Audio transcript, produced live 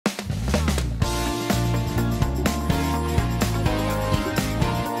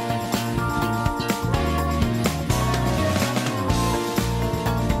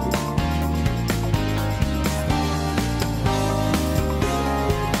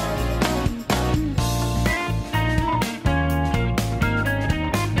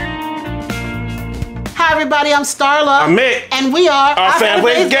everybody, I'm Starla. I'm Mick. And we are our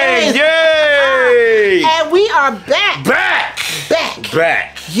family game. Yay! And we are back.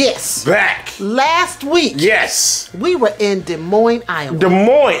 Back. Yes. Back. Last week. Yes. We were in Des Moines, Iowa. Des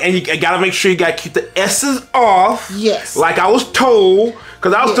Moines. And you gotta make sure you gotta keep the S's off. Yes. Like I was told,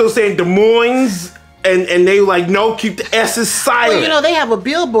 because I was still saying Des Moines. And they were like, no, keep the S's silent. Well, you know, they have a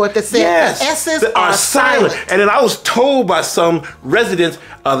billboard that says the S's are silent. And then I was told by some residents,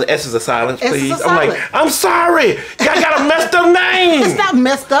 the S's are silent, please. S's are I'm like, I'm sorry. Y'all got a messed up name. It's not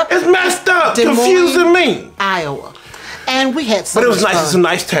messed up. It's messed up. Des Moines, confusing me. Iowa. And we had so But it was much nice. fun. It's a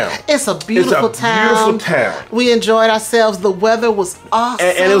nice town. It's a beautiful town. Beautiful town. We enjoyed ourselves. The weather was awesome.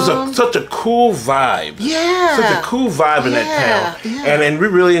 And it was such a cool vibe. Yeah. Such a cool vibe in that town. Yeah. And we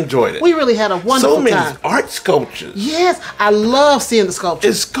really enjoyed it. We really had a wonderful time. So time. many art sculptures. Yes. I love seeing the sculptures.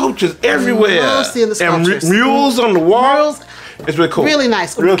 There's sculptures everywhere. I love seeing the sculptures. And murals on the wall. Murals. It's really cool. Really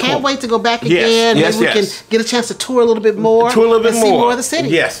nice. Real Can't cool. wait to go back again. Yes, Maybe we can get a chance to tour a little bit more. Tour a little bit more. See more of the city.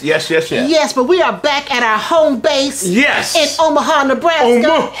 Yes. Yes, but we are back at our home base. Yes. In Omaha,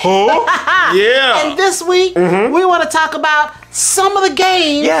 Nebraska. Omaha. Yeah. And this week, we want to talk about some of the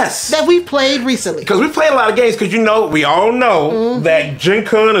games that we played recently. Because we played a lot of games, because you know, we all know that Gen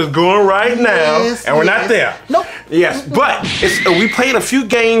Con is going right now, and we're not there. Nope. Yes, but we played a few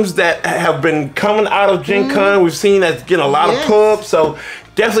games that have been coming out of Gen Con. We've seen that's getting a lot of pull-ups, so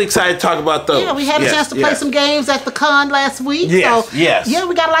definitely excited to talk about those. Yeah, we had a chance to play some games at the con last week. Yes, so, yeah,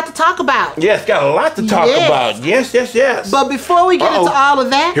 we got a lot to talk about. Yes, got a lot to talk about. Yes. But before we get into all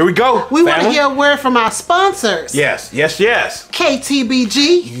of that, here we go. We want to hear a word from our sponsors. Yes.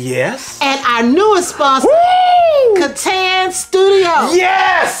 KTBG. Yes. And our newest sponsor, Catan Studio.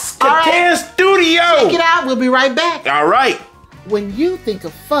 Yes, Catan Studio. Check it out. We'll be right back. All right. When you think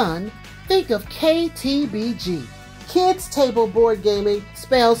of fun, think of KTBG. Kids Table Board Gaming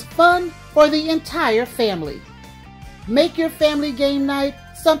spells fun for the entire family. Make your family game night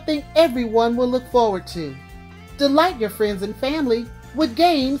something everyone will look forward to. Delight your friends and family with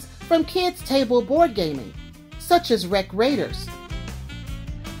games from Kids Table Board Gaming, such as Wreck Raiders,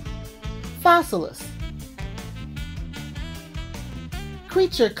 Fossilis,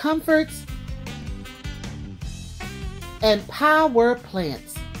 Creature Comforts, and Power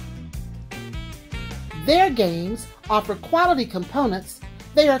Plants. Their games offer quality components,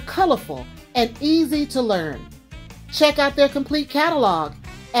 they are colorful and easy to learn. Check out their complete catalog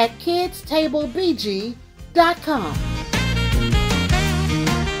at kidstablebg.com.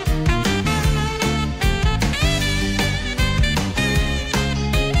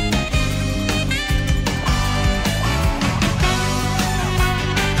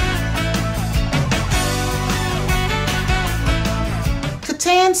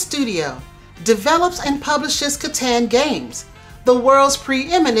 Catan Studio develops and publishes Catan games, the world's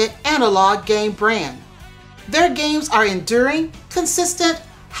preeminent analog game brand. Their games are enduring, consistent,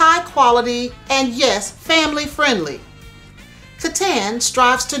 high quality, and yes, family friendly. Catan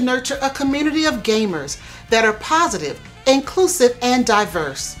strives to nurture a community of gamers that are positive, inclusive, and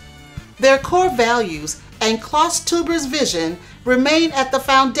diverse. Their core values and Klaus Tuber's vision remain at the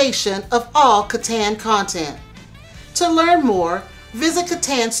foundation of all Catan content. To learn more, visit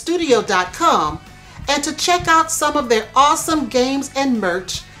CatanStudio.com, and to check out some of their awesome games and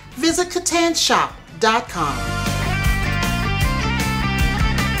merch, visit CatanShop.com.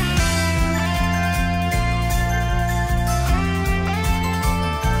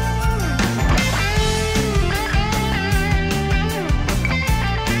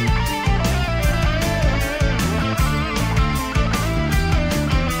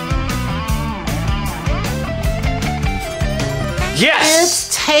 Yes.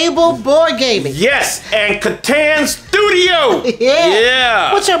 It's table board gaming. Yes, and Catan Studio.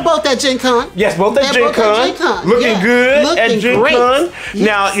 Yeah. Which are both at Gen Con. Yes, both at Gen Con. Looking good at Gen Con. Yes.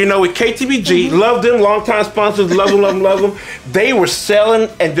 Now, you know, with KTBG, love them, longtime sponsors, love them. They were selling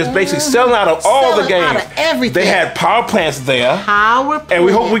and just basically selling out of all the games. Out of everything. They had Power Plants there. Power Plants. And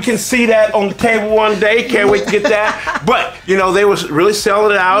we hope we can see that on the table one day. Can't wait to get that. But, you know, they was really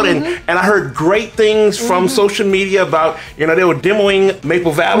selling it out. And I heard great things from social media about, you know, they were demoing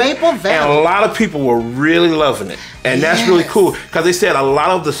Maple Valley. And a lot of people were really loving it. And that's really cool because they said a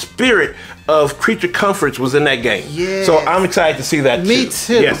lot of the spirit of Creature Comforts was in that game. Yes. So I'm excited to see that Me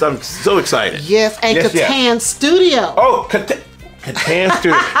too. Yes, I'm so excited. Yes, and Catan Studio. Oh, Catan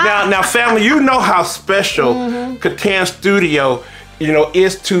Studio. Now, family, you know how special Catan Studio, you know,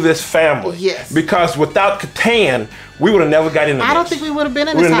 is to this family. Yes. Because without Catan, we would have never got into this. I don't think we would have been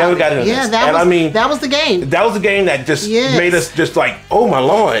in this. We would have never got into this. That was the game. That was the game that just made us just like, oh my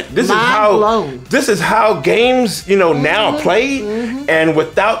Lord, this is how games, you know, now are played. And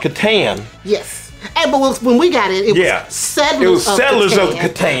without Catan, But when we got it, it was Settlers of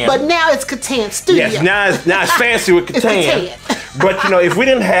Catan. But now it's Catan Studio. Yes, now it's fancy with Catan. But, you know, if we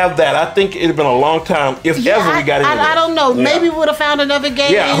didn't have that, I think it would have been a long time, if ever we got it. I don't know. Yeah. Maybe we would have found another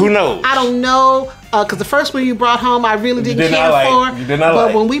game. Yeah, who knows? I don't know. Because the first one you brought home, I really didn't care for. You did not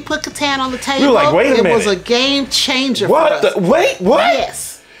but when we put Catan on the table, we were like, wait a minute. It was a game changer for us. Wait, what?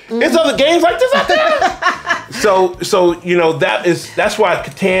 Yes. There's other games like this out there? So you know, that's why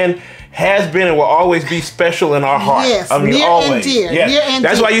Catan has been and will always be special in our heart. Yes, I mean, near always. And dear. Yes. Near and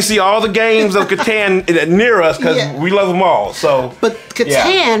that's dear. why you see all the games of Catan near us, because we love them all. So, but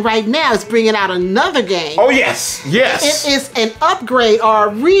Catan right now is bringing out another game. Oh yes, yes. It is an upgrade or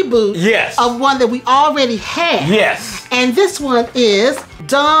a reboot of one that we already had. Yes. And this one is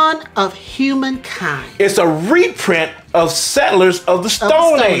Dawn of Humankind. It's a reprint of Settlers of the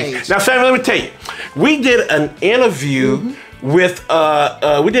Stone Age. Now, family, let me tell you, we did an interview with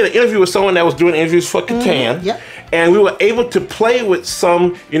someone that was doing interviews for Catan, and we were able to play with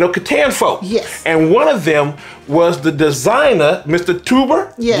some, you know, Catan folk. Yes. And one of them was the designer, Mr.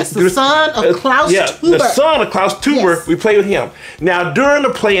 Tuber. Yes, the son of Klaus Tuber. The son of Klaus Tuber. Yes. We played with him. Now, during the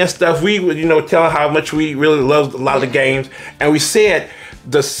play and stuff, we would, you know, tell how much we really loved a lot of the games, and we said,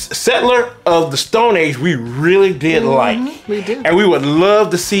 the Settler of the Stone Age, we really did like. We do. And we would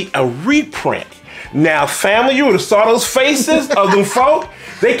love to see a reprint. Now, family, you would have saw those faces of them folk.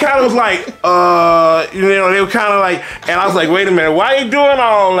 They kind of was like, you know, they were kind of like, and I was like, wait a minute, why are you doing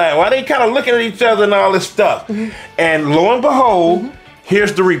all that? Why are they kind of looking at each other and all this stuff? And lo and behold,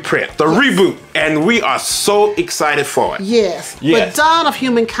 here's the reprint, the reboot, and we are so excited for it. Yes. But Dawn of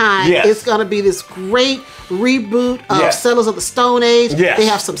Humankind is going to be this great reboot of Settlers of the Stone Age. They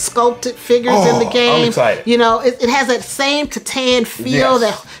have some sculpted figures in the game. I'm excited. You know, it has that same Catan feel,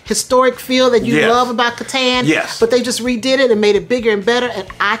 that historic feel that you love about Catan. Yes. But they just redid it and made it bigger and better, and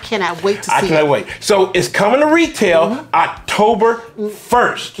I cannot wait to see it. I cannot wait. So it's coming to retail October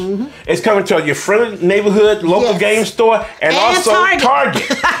 1st. It's coming to your friendly neighborhood local game store and also Target.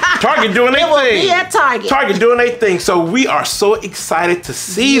 Target doing their thing. It will be at Target. Target doing their thing. So we are so excited to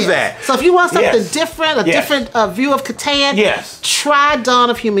see that. So if you want something different, a different view of Catan, try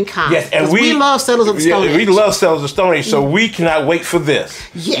Dawn of Humankind. Yes, and we love Settlers of the Stone Age. We love Settlers of the Stone Age, so we cannot wait for this.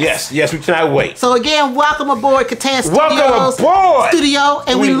 Yes, we cannot wait. So again, welcome aboard Catan Studio. Welcome aboard. Studio,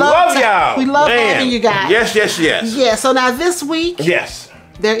 and we love y'all. We love having you guys. Yes. Yeah, so now this week,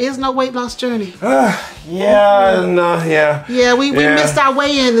 there is no weight loss journey. Yeah, we missed our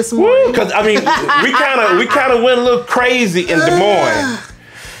way in this morning. Because I mean, we kind of went a little crazy in Des Moines.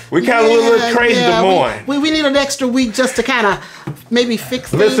 We kind of went a little crazy in Des Moines. We need an extra week just to kind of maybe fix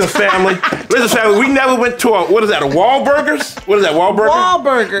things. Listen, family. We never went to a Wahlburgers? What is that,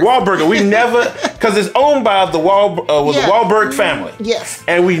 Wahlburger? Wahlburger. We never, because it's owned by the Wahlberg family. Yes.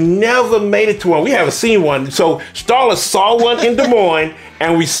 And we never made it to one. We haven't seen one. So Starla saw one in Des Moines,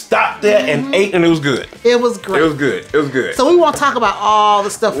 and we stopped there and ate, and it was good. It was great. It was good. So we won't talk about all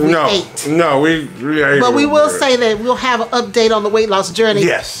the stuff we ate. No, we ate. But we will say that we'll have an update on the weight loss journey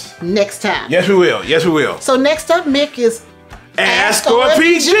next time. Yes, we will. So next up, Mick, is Ask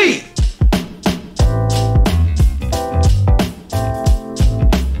OFPG.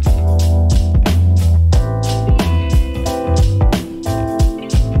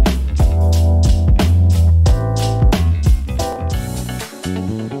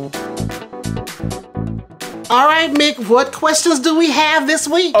 All right, Mick, what questions do we have this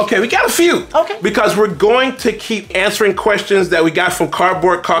week? Okay, we got a few. Okay. Because we're going to keep answering questions that we got from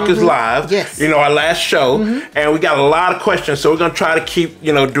Cardboard Caucus Live. Yes. You know, our last show. And we got a lot of questions, so we're going to try to keep,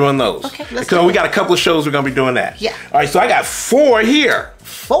 you know, doing those. Okay, let's because we got a couple of shows we're going to be doing that. Yeah. All right, so I got 4 here.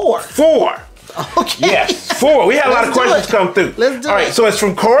 4? 4. Okay. Yes, 4. We had a lot of questions come through. Let's do it. All right, so it's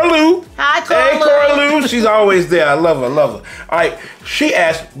from Cora Lou. Hi, Cora Hey, Cora Lou. She's always there. I love her. All right, she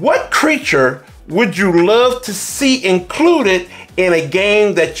asked, what creature would you love to see included in a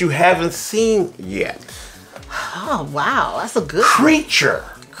game that you haven't seen yet? Oh, wow. That's a good creature.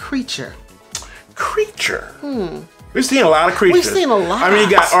 We've seen a lot of creatures. We've seen a lot. I mean,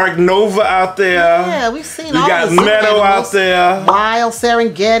 you got Ark Nova out there. Yeah, we've seen all You got Meadow out there. Wild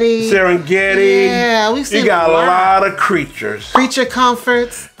Serengeti. Yeah, we've seen You got a lot of creatures. Creature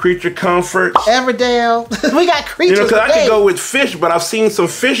Comforts. Everdale. We got creatures. You know, because I could go with fish, but I've seen some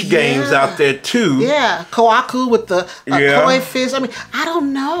fish games out there too. Yeah, Koaku with the koi fish. I mean, I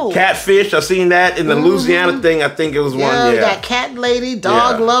don't know. Catfish. I've seen that in the Louisiana thing. I think it was one. Yeah, we got Cat Lady,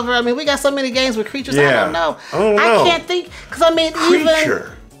 Dog Lover. I mean, we got so many games with creatures. I don't know. I can't think, because I mean,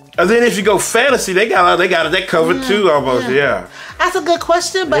 creature. And then if you go fantasy, they got that covered too, almost. Yeah. That's a good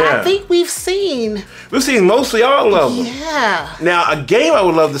question, but I think we've seen mostly all of them. Yeah. Now, a game I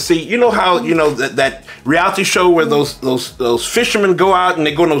would love to see. You know how that reality show where those fishermen go out and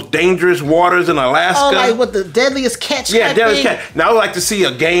they go in those dangerous waters in Alaska. Oh, like with the deadliest catch. Yeah, deadliest catch. Now I would like to see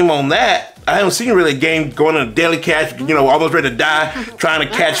a game on that. I haven't seen really a game going on a daily catch, almost ready to die, trying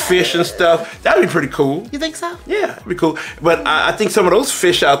to catch fish and stuff. That'd be pretty cool. You think so? Yeah, it'd be cool. But I think some of those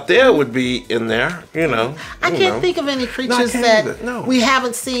fish out there would be in there, I can't think of any creatures that we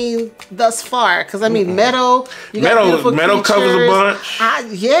haven't seen thus far. Because, I mean, Meadow covers a bunch.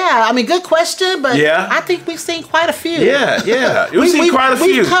 Good question, but I think we've seen quite a few. Yeah. We've seen quite a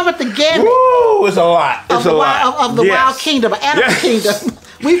few. We've covered the gamut. Woo, it's a lot. It's a lot. Of the wild kingdom, animal kingdom.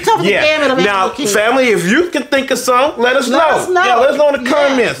 We've covered the gamut of animal kingdom. Now, family, if you can think of some, let us know. Yeah, let us know in the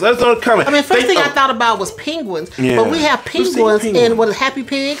comments. Let us know in the comments. I mean, first thing I thought about was penguins. Yeah. But we have penguins in Happy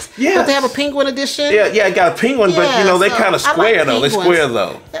Pigs. Yeah. Don't they have a penguin edition? Yeah, I got a penguin, but they kind of square though. They square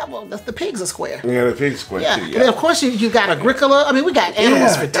though. Yeah, well, the pigs are square. Yeah, the pigs are square too. Yeah. And then of course you got Agricola. I mean, we got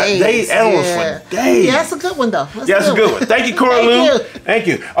animals for days. Animals for days. Yeah, that's a good one though. That's a good one. Thank you, Cora Lou. Thank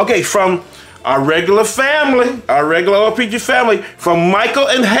you. Okay, from our regular family, our regular OFPG family, from Michael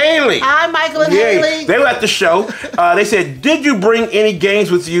and Haley. Hi, Michael and Haley. They were at the show. They said, did you bring any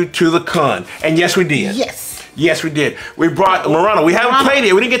games with you to the con? And yes, we did. Yes, we did. We brought Murano. We haven't played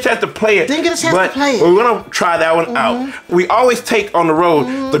it. We didn't get a chance to play it. We're going to try that one out. We always take on the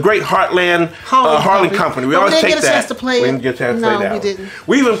road the Great Heartland Harlan Company. We always take that. We didn't get a chance to play that. We didn't.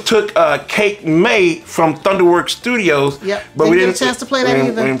 We even took Kate May from Thunderworks Studios. Yep. But we didn't get a chance to play that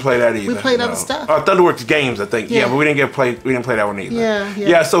either. We didn't play that either. We played other stuff. Thunderworks games, I think. Yeah, but we didn't play that one either.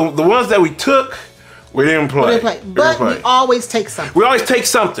 Yeah. So the ones that we took, we didn't play. But we always take something. We always take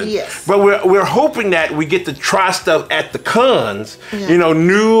something. Yes. But we're hoping that we get to try stuff at the cons,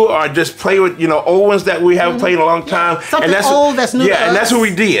 new or just play with, old ones that we haven't played in a long time. Something old that's new to us. And that's what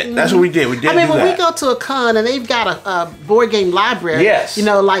we did. That's what we did. We did when we go to a con and they've got a board game library,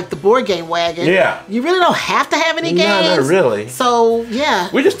 like the board game wagon, you really don't have to have any games. No, not really. So,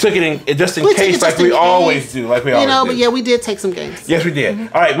 we just took it in case like we always do. But we did take some games. Yes, we did.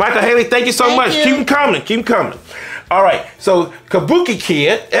 All right, Michael Haley, thank you so much. Keep them coming. Keep coming. All right. So Kabuki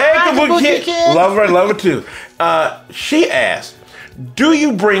Kid. Hey, Kabuki Kid. Love her too. She asked, do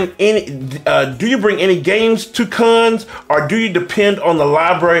you bring any games to cons, or do you depend on the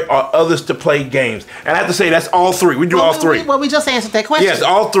library or others to play games? And I have to say that's all three. We do all three. We just answered that question. Yes,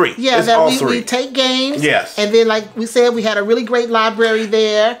 all three. Yeah, we take games. Yes. And then, like we said, we had a really great library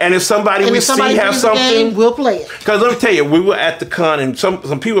there. And if somebody we see have something, game, we'll play it. Because let me tell you, we were at the con and some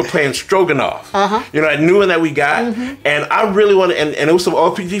people were playing Stroganoff. That new one that we got. And I really wanted, and it was some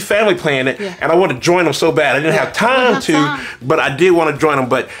OFPG family playing it, and I wanted to join them so bad. I didn't have time to, but I did want to join them.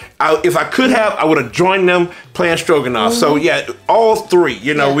 But if I could have, I would have joined them playing Stroganoff. So all three.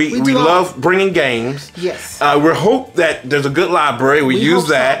 We love bringing games. Yes. We hope that there's a good library. We use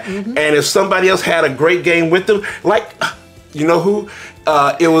that. And if somebody else had a great game with them, like you know who,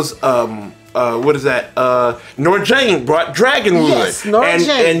 it was what is that? Nora Jane brought Dragonwood. Yes, Nora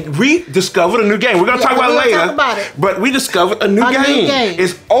Jane. And we discovered a new game. We're going to talk about it later. But we discovered a new game.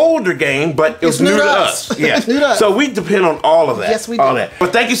 It's older game, but it's new to us. Yes. New to us. So we depend on all of that. Yes, we do. All that.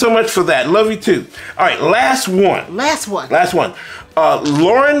 But thank you so much for that. Love you too. All right, last one.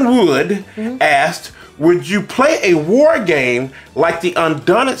 Lauren Wood asked, would you play a war game like the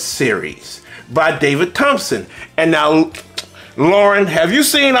Undaunted series by David Thompson? And now, Lauren, have you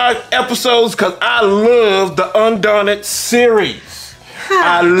seen our episodes? Because I love the Undaunted series.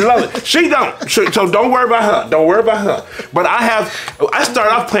 I love it. She don't. So don't worry about her. Don't worry about her. But I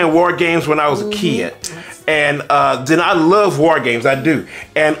started off playing war games when I was a kid. And then I love war games. I do.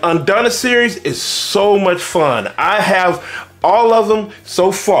 And Undaunted series is so much fun. I have all of them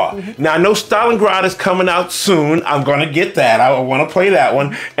so far. Now I know Stalingrad is coming out soon. I'm gonna get that. I want to play that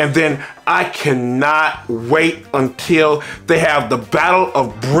one. And then I cannot wait until they have the Battle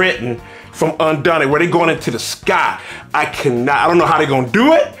of Britain from Undaunted, where they're going into the sky. I don't know how they're gonna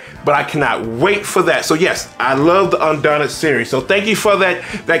do it, but I cannot wait for that. So yes, I love the Undaunted series. So thank you for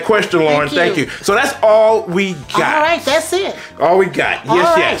that question, Lauren. Thank you. So that's all we got. All right, that's it. All we got.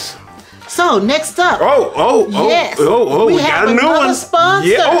 Yes. So next up, we got a new one. Sponsor.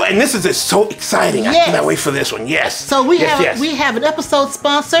 Yeah. And this is so exciting. I cannot wait for this one. Yes. So we have an episode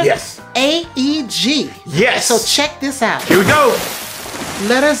sponsor. Yes. AEG. Yes. So check this out. Here we go.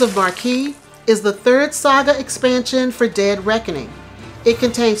 Letters of Marquis is the third saga expansion for Dead Reckoning. It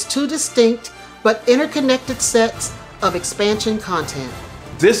contains 2 distinct but interconnected sets of expansion content.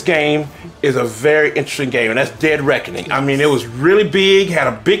 this game is a very interesting game, and that's Dead Reckoning. I mean, it was really big, had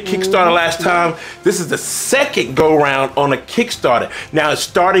a big Kickstarter last time. This is the second go-round on a Kickstarter. Now, it's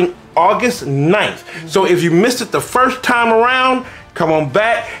starting August 9th. So if you missed it the first time around, come on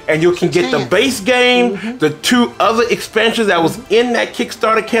back and you can get the base game, the 2 other expansions that was in that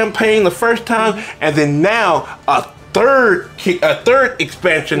Kickstarter campaign the first time, and then now a third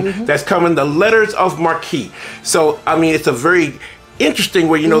expansion that's coming, the Letters of Marquis. So, I mean, it's a very interesting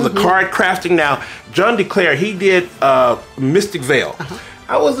where, you know, the card crafting. Now, John DeClaire, he did Mystic Vale.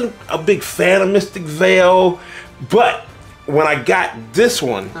 I wasn't a big fan of Mystic Vale, but when I got this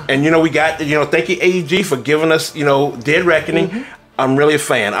one, and, you know, we got, you know, thank you, AEG, for giving us, you know, Dead Reckoning. I'm really a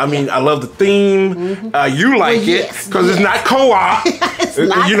fan. I mean, I love the theme. You like it because it's not co-op.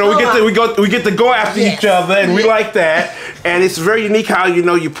 You know, we get to go after each other, and we like that. And it's very unique how, you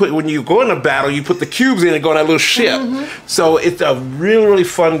know, you put, when you go in a battle, you put the cubes in and go on that little ship. So it's a really, really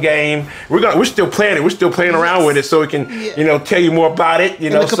fun game. We're still playing it. We're still playing around with it, so we can, you know, tell you more about it. You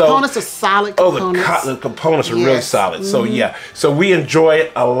know, the components are solid. Components. The components are really solid. So yeah, so we enjoy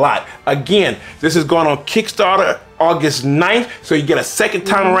it a lot. Again, this is going on Kickstarter August 9th, so you get a second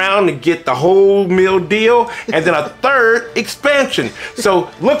time around to get the whole meal deal, and then a third expansion. So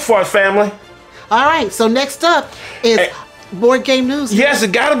look for it, family. All right, so next up is board game news. Yes,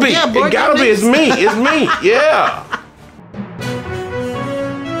 it gotta be. Yeah, it gotta be. It's me. It's me. Yeah.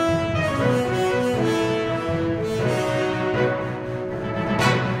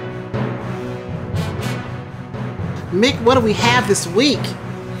 Mick, what do we have this week?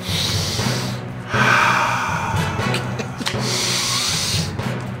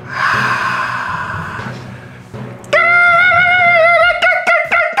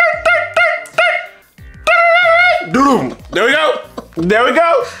 There we go. There we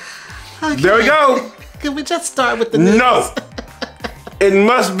go. Okay. There we go. Can we just start with the news? No. It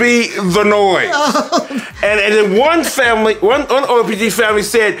must be the noise. And then one OFPG family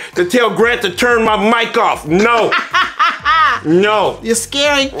said to tell Grant to turn my mic off. No. No. You're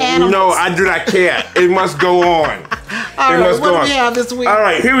scaring animals. No, I do not care. It must go on. All right, what do we have this week? All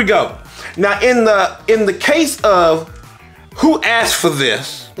right, here we go. Now, in the case of who asked for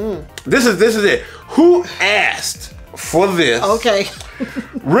this, this is it. Who asked for this? Okay.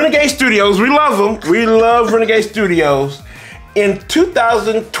 Renegade Studios, we love them. We love Renegade Studios. In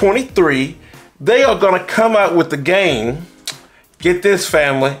 2023, they are going to come out with the game, get this,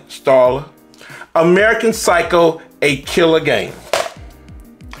 family, Starla, American Psycho, a killer game.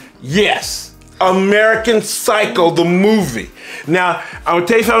 Yes, American Psycho, the movie. Now, I'm going to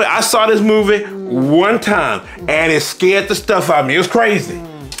tell you, family, I saw this movie one time, and it scared the stuff out of me. It was crazy.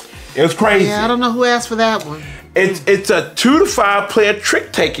 It was crazy. Yeah, I don't know who asked for that one. It's a 2 to 5 player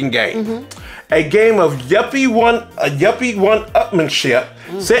trick-taking game. A game of yuppie one-upmanship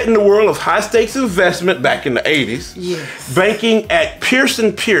set in the world of high-stakes investment back in the 80s. Yes. Banking at Pierce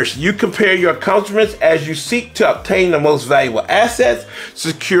 & Pierce, you compare your accomplishments as you seek to obtain the most valuable assets,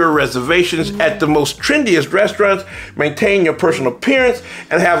 secure reservations at the most trendiest restaurants, maintain your personal appearance,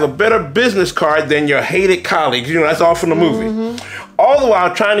 and have a better business card than your hated colleagues. You know, that's all from the movie. All the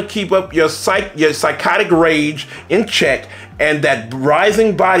while trying to keep up your psychotic rage in check and that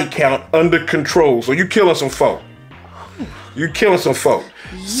rising body count under control. So you killing some folk. You killing some folk.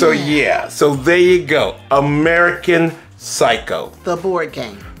 Yeah. So yeah, so there you go. American Psycho. The board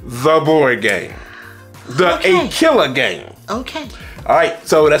game. The board game. A killer game. Okay. All right,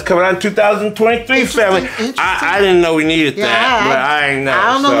 so that's coming out in 2023, family. I didn't know we needed that, but I ain't know.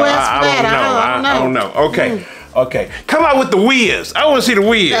 I don't know who asked for that. I don't know. Okay. Okay, come out with the Wiz. I want to see the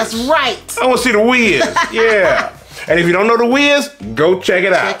Wiz. That's right. I want to see the Wiz. Yeah. And if you don't know the Wiz, go check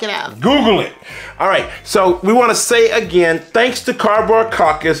it out. Check it out. Google it. All right, so we want to say again, thanks to Cardboard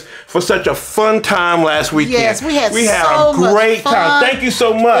Caucus for such a fun time last weekend. Yes, we had a great time. Thank you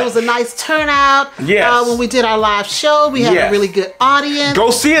so much. It was a nice turnout. Yes. When we did our live show, we had a really good audience.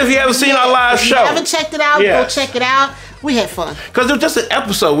 Go see it if you haven't seen our live show. If you haven't checked it out, go check it out. We had fun. Because it was just an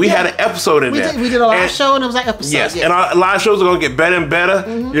episode. We had an episode in there. We did a live show and it was like episode. Yes, and our live shows are going to get better and better,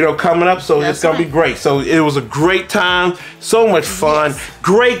 you know, coming up. So it's going to be great. So it was a great time. So much fun.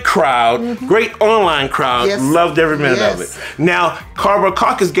 Great crowd. Great online crowd. Loved every minute of it. Now, Cardboard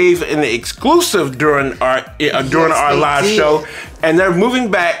Caucus gave an exclusive during our live show. And they're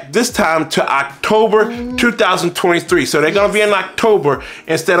moving back this time to October 2023. So they're going to be in October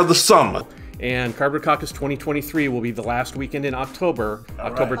instead of the summer. And Cardboard Caucus 2023 will be the last weekend in October,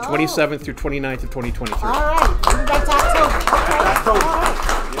 October 27th through 29th of 2023. All right, that's October.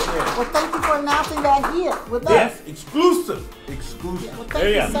 Well, thank you for announcing that here with us. Yes, exclusive. Exclusive. Well,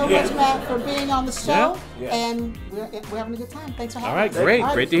 thank you so much, Matt, for being on the show. And we're having a good time. Thanks for having us. All right,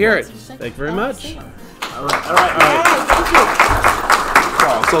 great. Great to hear it. Thank you very much. All right. Thank you.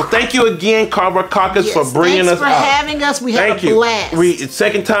 So thank you again, Carver Caucus, for bringing us out. Thanks for having us. We had a blast. It's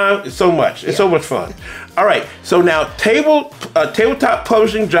second time. It's so much. It's so much fun. All right. So now, tabletop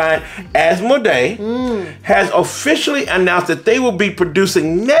publishing giant Asmodee has officially announced that they will be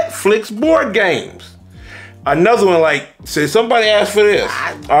producing Netflix board games. Another one, like, say somebody asked for this.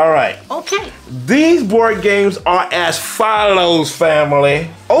 All right. Okay. These board games are as follows, family.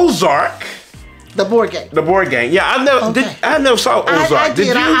 Ozark. The board game. The board game. Yeah, I never saw Ozark. I did.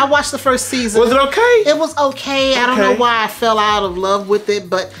 Did you? I watched the first season. Was it okay? It was okay. I don't know why I fell out of love with it,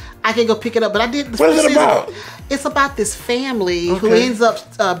 but I can go pick it up. But I did. What is it about? It's about this family who ends up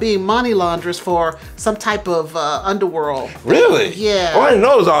being money launderers for some type of underworld. Really? Yeah. Oh, I didn't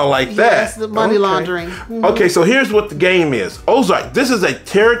know it was all like that. Yes, the money laundering. Mm-hmm. Okay, so here's what the game is. Ozark. This is a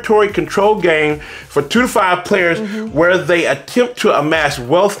territory control game for 2 to 5 players where they attempt to amass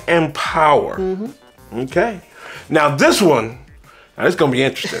wealth and power. Okay. Now this one, it's going to be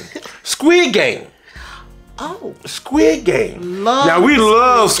interesting. Squid Game. Oh. Squid Game. Now we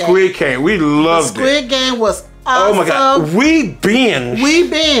love Squid Game. We loved it. Squid Game was awesome. Oh my God. We binged.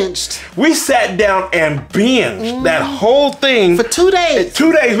 We sat down and binged that whole thing. For 2 days.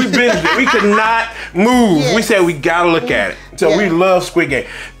 2 days we binged it. We could not move. Yes. We said we got to look at it. So we love Squid Game.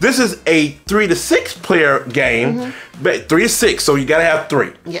 This is a 3 to 6 player game. 3 to 6, so you got to have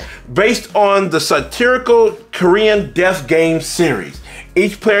 3. Yeah. Based on the satirical Korean death game series.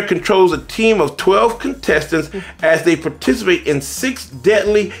 Each player controls a team of 12 contestants as they participate in 6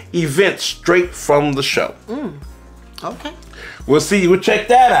 deadly events straight from the show. Okay. We'll see. We'll check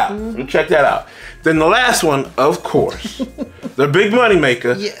that out. We'll check that out. Then the last one, of course, the big money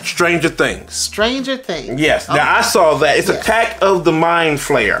maker, Stranger Things. Stranger Things. Yes. Now, I saw that. It's Attack of the Mind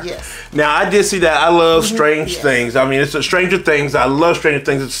Flayer. Yes. Now, I did see that. I love Strange Things. I mean, it's a Stranger Things. I love Stranger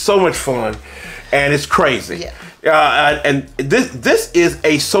Things. It's so much fun. And it's crazy. Yeah. And this is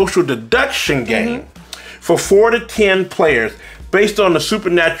a social deduction game for 4 to 10 players based on the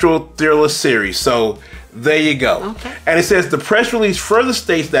Supernatural Thriller series. So there you go. Okay. And it says the press release further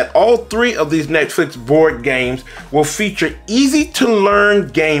states that all 3 of these Netflix board games will feature easy to learn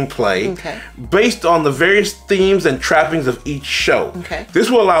gameplay based on the various themes and trappings of each show. This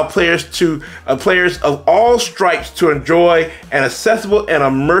will allow players of all stripes to enjoy an accessible and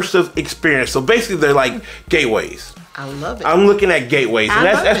immersive experience. So basically they're like gateways. I love it. I'm looking at gateways, and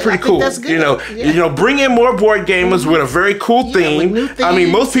that's pretty cool. That's good. You know, bring in more board gamers with a very cool theme. With new themes, I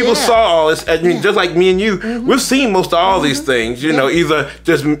mean, most people saw all this. I mean, just like me and you, we've seen most of all these things. You know, either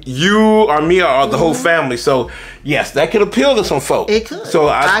just you or me or the whole family. So yes, that could appeal to some folks. It could. So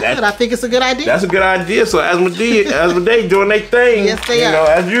I think it's a good idea. That's a good idea. So Asmodee doing their thing. Yes, they are. You know,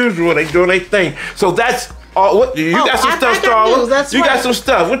 as usual, they doing their thing. So that's all. What you got some stuff, Starla? You got some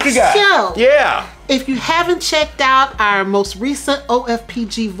stuff. What you got? So, yeah. If you haven't checked out our most recent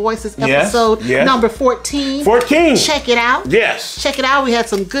OFPG Voices episode, number 14. Check it out. Yes. Check it out. We had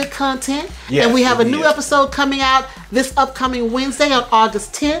some good content. And we have a new episode coming out this upcoming Wednesday on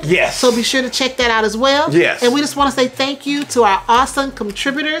August 10th. Yes. So be sure to check that out as well. Yes. And we just want to say thank you to our awesome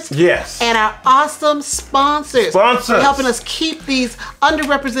contributors. Yes. And our awesome sponsors. For helping us keep these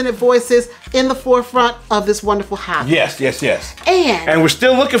underrepresented voices in the forefront of this wonderful hobby. Yes. And we're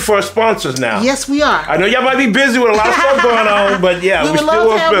still looking for sponsors now. Yes, we are. I know y'all might be busy with a lot of stuff going on, but yeah, we would love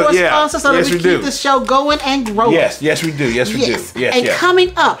to have more sponsors so that we keep this show going and growing. Yes, we do. And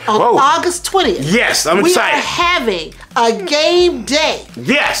coming up on August 20th. Yes, I'm excited. We are having a game day.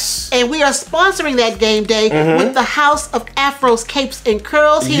 Yes. And we are sponsoring that game day with the House of Afros, Capes, and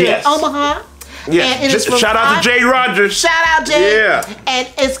Curls here in Omaha. Yes. Shout out to Jay Rogers. Shout out, Jay. Yeah. And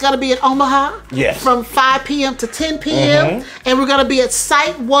it's going to be in Omaha. Yes. From 5 p.m. to 10 p.m. And we're going to be at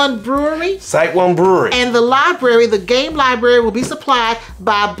Site 1 Brewery. Site 1 Brewery. And the library, the game library, will be supplied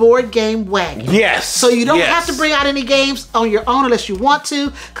by Board Game Wagon. Yes. So you don't have to bring out any games on your own unless you want to,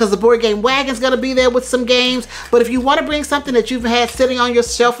 because the Board Game Wagon's going to be there with some games. But if you want to bring something that you've had sitting on your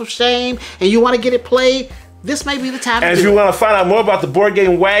shelf of shame and you want to get it played, this may be the time to do it. And if you want to find out more about the Board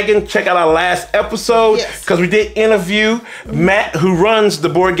Game Wagon, check out our last episode, because we did interview Matt, who runs the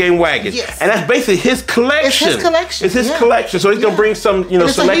Board Game Wagon. Yes. And that's basically his collection. It's his collection. So he's going to bring some,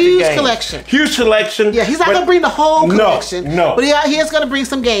 selected games. Huge collection. Yeah, he's not going to bring the whole collection. No. But he is going to bring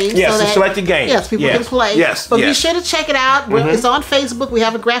some games. Yes, some selected games. Yes, people can play. Yes. But be sure to check it out. It's on Facebook. We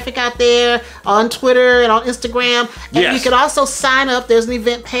have a graphic out there, on Twitter and on Instagram. And you can also sign up. There's an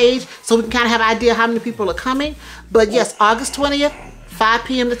event page so we can kind of have an idea how many people are coming. But yes, August 20th, 5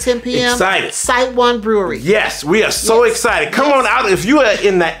 p.m. to 10 p.m. Excited. Site One Brewery. Yes, we are so excited. Come on out. If you are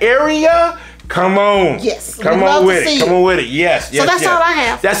in the area, come on. Yes. Come on with it. Come on with it. Yes. So that's all I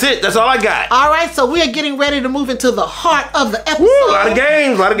have. That's it. That's all I got. All right. So we are getting ready to move into the heart of the episode. Woo, a lot of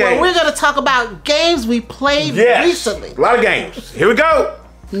games. A lot of games. We're going to talk about games we played recently. A lot of games. Here we go.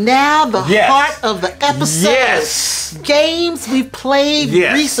 Now the heart of the episode. Yes. Games we played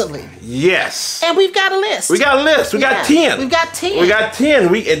recently. Yes. And we've got a list. We got a list. We got 10. We've got 10. We got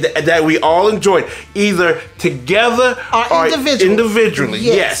 10 that we all enjoyed, either together or individually.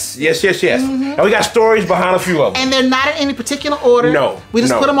 Yes. And we got stories behind a few of them. And they're not in any particular order. No. We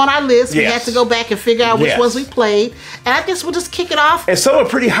just put them on our list. We Yes. had to go back and figure out which ones we played. And I guess we'll just kick it off. And some are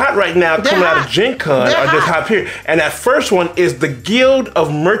pretty hot right now coming out of Gen Con, or just hot period. And that first one is the Guild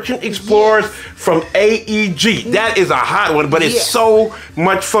of Merchant Explorers from AEG. That is a hot one, but it's so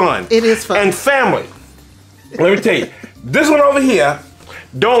much fun. It is fun. And family, let me tell you, this one over here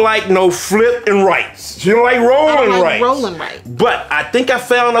don't like no flip and rights. She don't like rolling rights. But I think I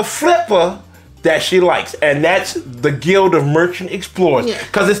found a flipper that she likes, and that's the Guild of Merchant Explorers.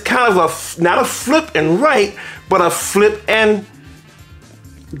 Because it's kind of not a flip and right, but a flip and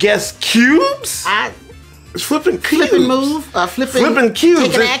cubes? It's flipping cubes. Flipping move? Flipping cubes.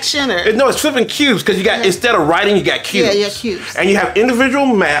 Taking action? No, it's flipping cubes because you got, instead of writing, you got cubes. Yeah, cubes. And you have individual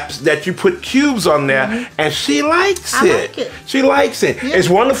maps that you put cubes on there, and she likes it. I like it. She likes it. It's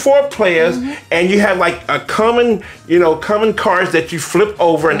 1 to 4 players, and you have like a common cards that you flip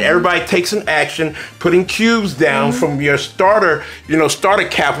over, and everybody takes an action, putting cubes down from your starter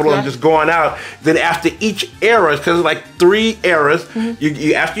capital and just going out. Then after each era, because it's like 3 eras,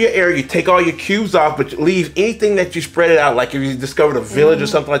 you after your era, you take all your cubes off, but you leave anything that you spread it out. Like if you discovered a village or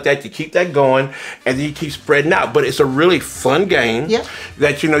something like that, you keep that going, and then you keep spreading out. But it's a really fun game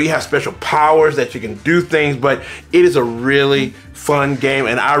that you have special powers that you can do things, but it is a really fun game,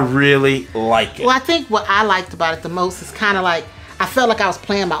 and I really like it. Well, I think what I liked about it the most is kind of like, I felt like I was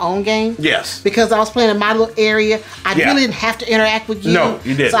playing my own game. Yes. Because I was playing in my little area. I really didn't have to interact with you. No,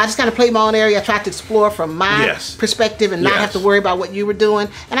 you didn't. So I just kind of played my own area. I tried to explore from my perspective and not have to worry about what you were doing.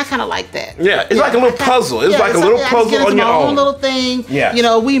 And I kind of like that. Yeah, it's like a little puzzle. It's like a little puzzle on your own. Little thing.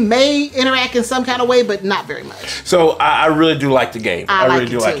 Yeah. We may interact in some kind of way, but not very much. So I really do like the game. I really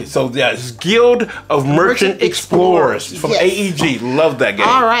do like it. So it's Guild of Merchant Explorers from AEG. Love that game.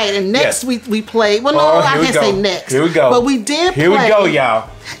 All right, and next we played. Well, no, I can't say next. Here we go. But we did play. Here we go, y'all.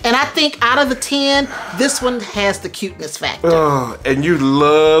 And I think out of the 10, this one has the cuteness factor. Oh, and you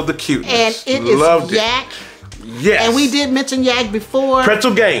love the cuteness. And it is Yak. Yes. And we did mention Yak before.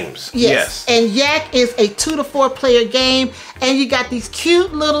 Pretzel Games. Yes. And Yak is a 2 to 4 player game. And you got these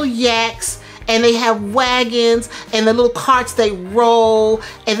cute little yaks. And they have wagons and the little carts they roll.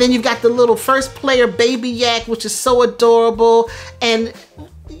 And then you've got the little first player baby yak, which is so adorable. And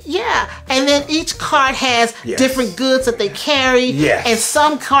and then each cart has different goods that they carry. And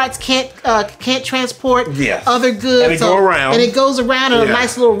some carts can't transport other goods. And they go around. And it goes around in a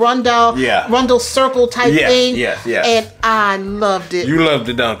nice little rundle circle type thing. And I loved it. You loved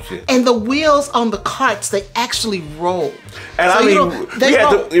it, don't you? And the wheels on the carts, they actually roll. And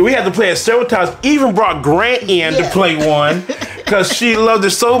so we had to play it several times. Even brought Grant in to play one because she loved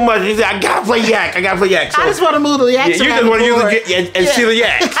it so much. She said, I gotta play Yak. So, I just want to move the yaks around you just want to use it and see the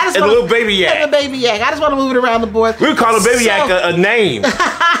yak. And the little baby yak. And the baby yak. I just want to move it around the board. We would call the baby yak a name.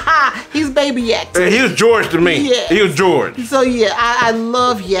 He's baby yak. He was George to me. He was George. So I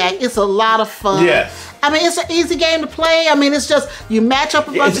love Yak. It's a lot of fun. Yes. I mean, it's an easy game to play. I mean, it's just, you match up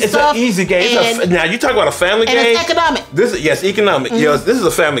a bunch of stuff. It's an easy game. Now, you talk about a family game. And it's economic. Economic. Yes, this is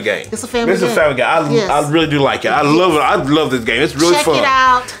a family game. It's a family game. This is a family game. I really do like it. I love it. I love this game. It's really fun. Check it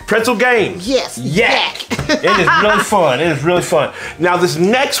out. Pretzel Games. Yes. Yak. It is really fun. It is really fun. Now, this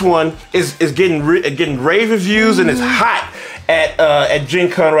next one is getting rave reviews, and it's hot at Gen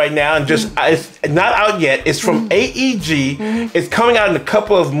Con right now, and just it's not out yet. It's from AEG. It's coming out in a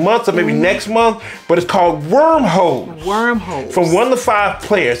couple of months, or maybe next month, but it's called Wormholes. Wormholes. From 1 to 5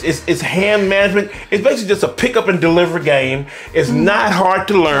 players. It's hand management. It's basically just a pick up and deliver game. It's not hard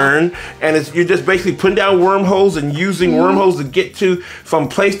to learn, and you're just basically putting down wormholes and using wormholes to get from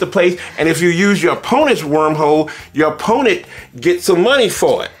place to place. And if you use your opponent's wormhole, your opponent gets some money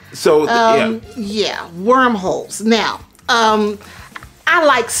for it. So wormholes. Now, I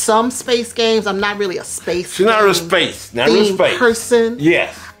like some space games. I'm not really a space She's not real space. Not real space person.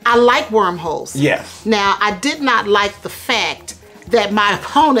 Yes. I like wormholes. Yes. Now, I did not like the fact that my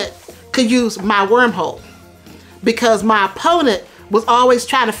opponent could use my wormhole, because my opponent was always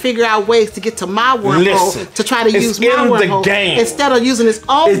trying to figure out ways to get to my wormhole to try to use my wormhole instead of using his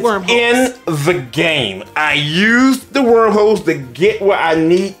own wormhole. In the game, I use the wormholes to get where I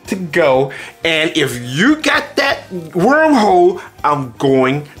need to go, and if you got that wormhole, I'm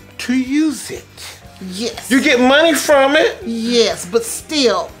going to use it. Yes. You get money from it. Yes, but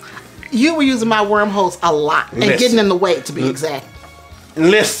still, you were using my wormholes a lot and getting in the way, to be exact.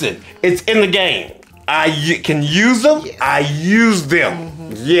 Listen, it's in the game. I can use them. Yes. I use them.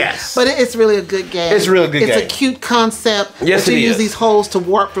 Yes. But it's really a good game. It's a really good game. It's a cute concept. Yes, you use these holes to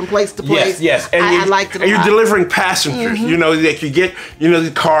warp from place to place. Yes, yes. And I liked it a lot. And you're delivering passengers. You know, like you get, you know,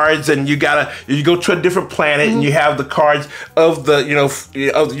 the cards, and you go to a different planet, and you have the cards of the,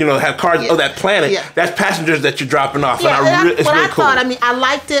 have cards of that planet. Yeah. That's passengers that you're dropping off. Yeah, and it's really cool. I mean, I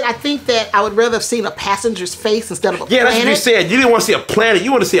liked it. I think that I would rather have seen a passenger's face instead of a planet. Yeah, that's what you said. You didn't want to see a planet.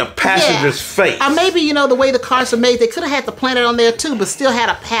 You want to see a passenger's face. Or maybe, you know, the way the cards are made, they could have had the planet on there too, but still had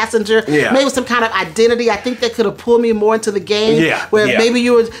a passenger. Yeah. Maybe some kind of identity. I think that could have pulled me more into the game. Yeah. Where maybe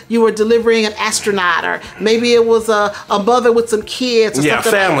you were delivering an astronaut, or maybe it was a mother with some kids, or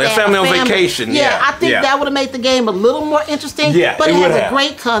something family, like that. A family on vacation. Yeah, I think that would have made the game a little more interesting. Yeah, but it has a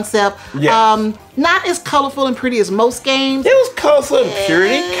great concept. Yeah. Not as colorful and pretty as most games. It was colorful and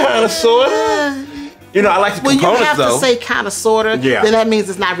pretty, kind of, sort of. You know, I like the components, though. When you have to say kind of, sort of, then that means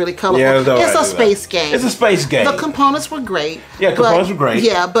it's not really colorful. Yeah, it's a space game. It's a space game. The components were great. Yeah, components were great.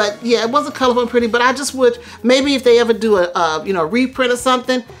 Yeah, but it wasn't colorful and pretty. But I just would, maybe if they ever do a reprint or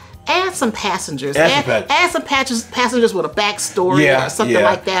something, add some passengers. Add some passengers with a backstory or something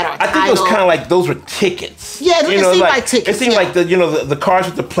like that. Or I think it was kind of like those were tickets. Yeah, it seemed like tickets. It seemed like the cards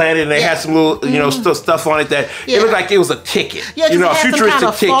with the planet, and they had some little stuff on it that it looked like it was a ticket. Yeah, a had futuristic some kind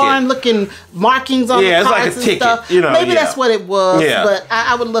of ticket. Foreign-looking markings on the cards. Yeah, it's like a ticket. Stuff. Maybe that's what it was. Yeah. But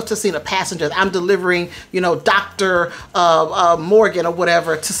I would love to see a passenger. I'm delivering, Dr. Morgan or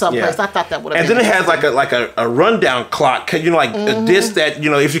whatever to someplace. I thought that would have been. And then it has like a rundown clock. A disc that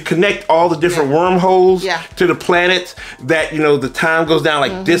if you connect all the different wormholes to the planets, that the time goes down,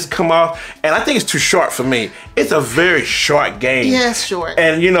 like this come off, and I think it's too short for me. It's a very short game. Yeah, it's short.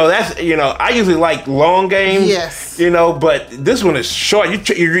 And that's I usually like long games. Yes. But this one is short. You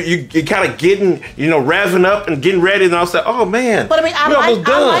kind of getting revving up and getting ready, and I'll say, oh man. But I mean, I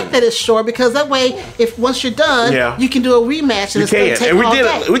like that it's short, because that way, if once you're done, you can do a rematch, and it's going to take all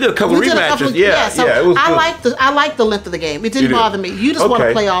day. We did a couple rematches. So it was I like the length of the game. It didn't bother me. You just want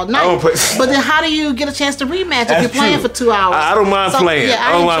to play all night. But then how do you get a chance to rematch if you're playing for 2 hours? I don't mind playing. Yeah,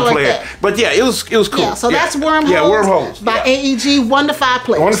 I don't mind playing. But yeah, it was cool. Yeah, so that's Wormholes. Yeah, Wormholes by AEG. 1 to 5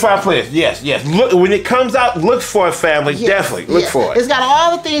 players. 1 to 5 players. Yes. Look, when it comes out, look for it, family. Yes. Definitely look for it. It's got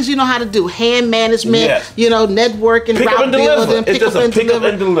all the things you know how to do: hand management, networking, route building, pick up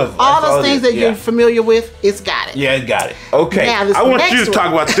and deliver. All those things that you're familiar with, it's got it. Yeah, it got it. Okay, I want you to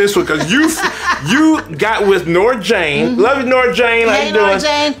talk about this one, because you got with Nora Jane. Love you, Nora Jane. How you doing? Nora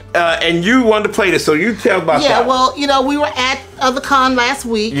Jane. And you wanted to play this, so you tell about that. Yeah, well, we were at the con last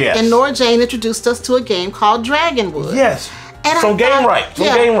week, and Nora Jane introduced us to a game called Dragonwood. Yes. And From Game Right.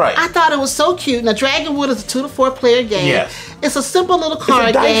 I thought it was so cute. Now, Dragonwood is a 2 to 4 player game. Yes. It's a simple little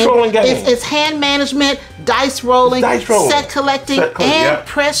card game. It's a dice rolling game. It's hand management, dice rolling, set collecting, and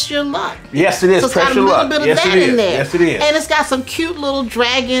press your luck. Yes, it is. So it's got a little bit of that in there. Yes, it is. And it's got some cute little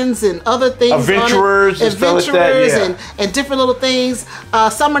dragons and other things Adventurers on it. Adventurers and different little things.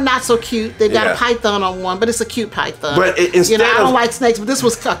 Some are not so cute. They've got a python on one, but it's a cute python. But instead I don't like snakes, but this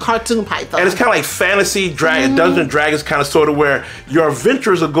was a cartoon python. And it's kind of like fantasy Dungeons and Dragons, kind of sort of, where your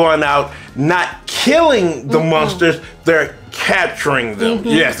adventurers are going out, not killing the monsters, they're capturing them.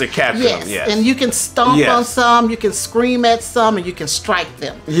 Yes, they're capturing them. Yes. And you can stomp on some, you can scream at some, and you can strike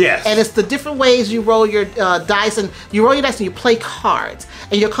them. Yes. And it's the different ways you roll your dice, and you play cards.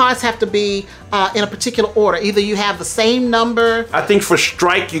 And your cards have to be in a particular order. Either you have the same number. I think for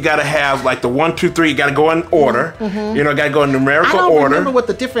strike, you got to have like the 1, 2, 3. You got to go in order. Got to go in numerical order. I don't remember what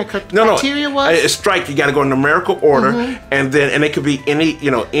the different criteria was. Strike, you got to go in numerical order, and it could be any,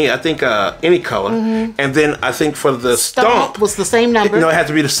 I think any color. And then I think for the stomp was the same number. It had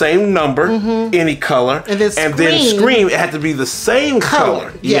to be the same number, any color. And then scream, it had to be the same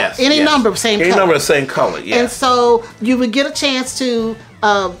color. Yes. Any number, same color. Any number, same color. Yes. And so you would get a chance to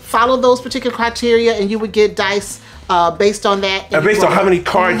follow those particular criteria, and you would get dice based on that. And based on how many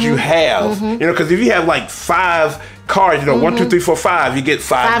cards you have, because if you have like 5 cards. You know, 1, 2, 3, 4, 5. You get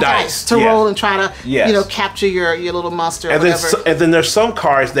five dice to roll and try to you know, capture your little monster. Or whatever. And then there's some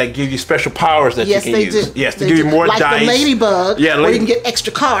cards that give you special powers that you can use. Do. Yes, they give you more like dice. Like the Ladybug. Yeah, where you can get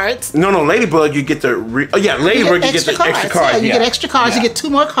extra cards. No, Ladybug you get the Ladybug you get the extra cards. Yeah, you get extra cards. You get 2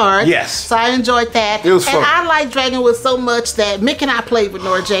 more cards. Yes. So I enjoyed that. It was fun. And I liked Dragonwood so much that Mick and I played with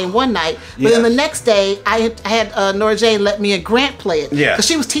Nora Jane one night, but then the next day I had Nora Jane let me and Grant play it. Yeah. Because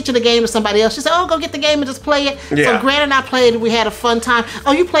she was teaching the game to somebody else. She said, "Oh, go get the game and just play it." Yeah. So Grant and I played. We had a fun time.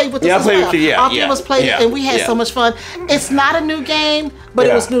 Oh, you played with us as well. I played with you. All 3 of us played, and we had so much fun. It's not a new game, but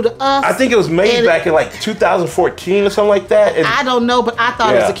it was new to us. I think it was made back in like 2014 or something like that. And I don't know, but I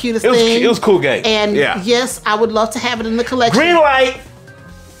thought it was the cutest thing. It was a cool game. And yes, I would love to have it in the collection. Green light.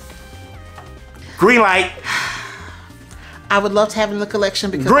 Green light. I would love to have it in the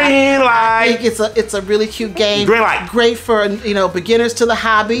collection because I think it's a really cute game. Green light. Great for, you know, beginners to the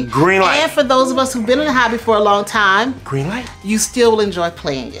hobby. Green light. And for those of us who've been in the hobby for a long time. Green light. You still will enjoy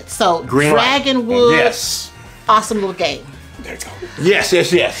playing it. So Dragonwood. Yes. Awesome little game. There you go.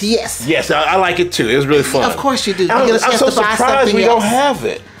 Yes. I like it too. It was really fun. Of course you do. I'm so surprised we don't have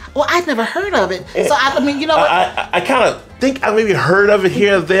it. Well, I'd never heard of it. So I mean, you know what? I kind of think I maybe heard of it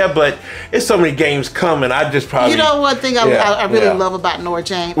here or there, but it's so many games coming. I just probably. You know one thing I really love about Nora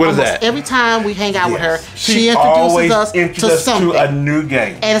Jane? What is that? Every time we hang out with her, she introduces us to something. To a new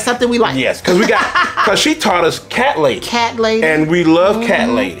game. And it's something we like. Yes, because she taught us Cat Lady. Cat Lady. And we love Cat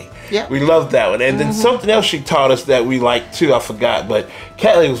Lady. Yep. We love that one. And then something else she taught us that we liked too, I forgot, but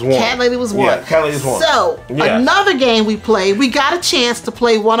Cat Lady was one. Cat Lady was one. Yeah, Cat Lady was one. So, another game we played, we got a chance to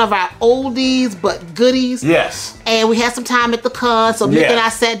play one of our oldies but goodies. Yes. And we had some time at the con, so Mick and I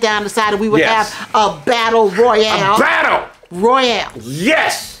sat down and decided we would have a battle royale. A battle! Royale.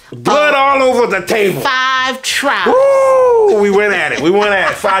 Yes! Blood all over the table. 5 tribes. Woo! We went at it.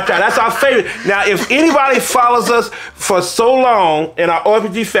 5 tribes. That's our favorite. Now, if anybody follows us for so long in our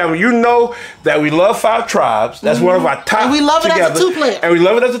OFPG family, you know that we love 5 tribes. That's one of our top. And we love it as a 2-player. And we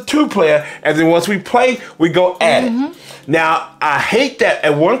love it as a 2-player. And then once we play, we go at it. Now, I hate that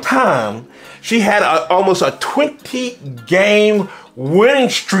at one time, she had almost a 20-game winning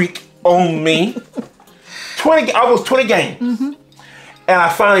streak on me. Almost 20 games. And I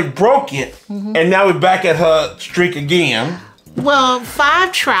finally broke it, and now we're back at her streak again. Well,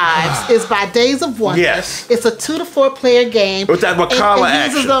 5 Tribes is by Days of Wonder. Yes. It's a 2 to 4 player game. With that Mancala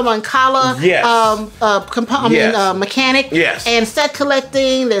action. It uses the Mancala mechanic. Yes. And set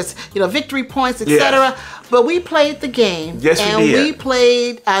collecting. There's victory points, etc. But we played the game. Yes, we did. And we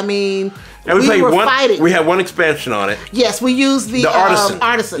played. I mean. And we were fighting. We had one expansion on it. Yes, we used the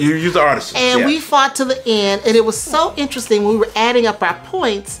artisan. You used the artisan. And we fought to the end, and it was so interesting. We were adding up our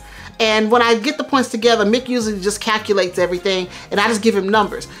points, and when I get the points together, Mick usually just calculates everything, and I just give him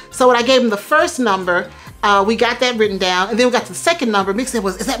numbers. So when I gave him the first number, we got that written down, and then we got to the second number. Mick said,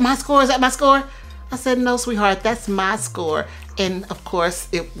 "Is that my score? Is that my score?" I said, "No, sweetheart, that's my score." And of course,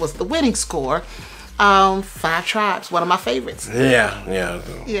 it was the winning score. 5 Tribes, one of my favorites. Yeah. Well,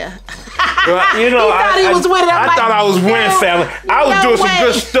 he thought he was winning. I thought I was winning, family. I was doing some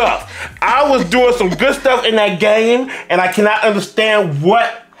good stuff. I was doing some good stuff in that game, and I cannot understand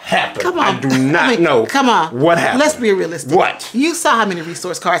what happened. Come on. I do not know. Come on. What happened? Let's be realistic. What? You saw how many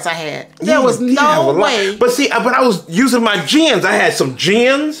resource cards I had. There was no way. But see, I was using my gens. I had some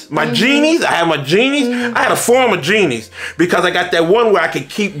gens, my genies. I had my genies. I had a form of genies because I got that one where I could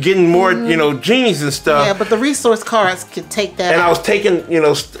keep getting more, genies and stuff. Yeah, but the resource cards could take that. And I was taking,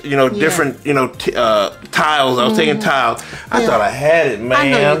 different, tiles. I was taking tiles. I thought I had it, man.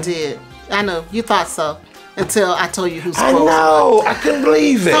 I know you did. I know you thought so. Until I told you who's supposed to. I know. I couldn't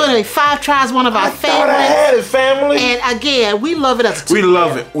believe it. So anyway, 5 Tribes, one of our favorites. I thought I had it, family. And again, we love it as a 2-player. We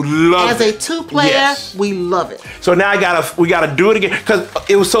love it. We love it. As a 2-player, we love it. So now we gotta do it again because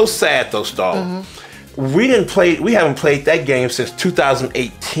it was so sad though, Stall. We haven't played that game since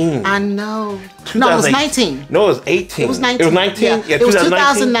 2018. I know. No, it was 19. No, it was 18. It was 19. It was 19? Yeah, it was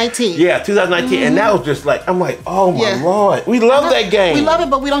 2019. Yeah, 2019. And that was just like, I'm like, oh my Lord. We love that game. We love it,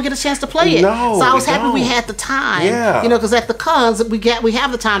 but we don't get a chance to play it. No, so I was happy we had the time. Yeah. Because at the cons, we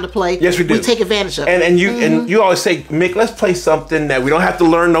have the time to play. Yes, we do. We take advantage of it. And you always say, Mick, let's play something that we don't have to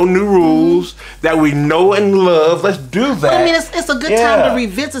learn no new rules, that we know and love. Let's do that. But I mean, it's a good time to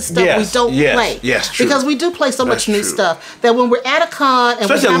revisit stuff we don't play. Yes, true. Because we do play so much new stuff that when we're at a con and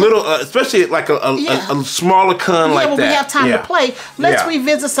especially like a smaller con like that. When we have time to play, let's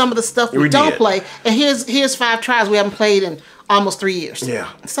revisit some of the stuff we don't play. And here's 5 Tribes we haven't played in almost 3 years. Yeah.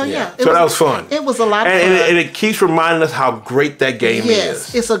 So yeah. So that was fun. It was a lot of fun. And it keeps reminding us how great that game is.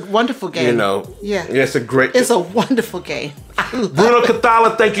 Yes, it's a wonderful game. You know. Yeah. It's a wonderful game. Bruno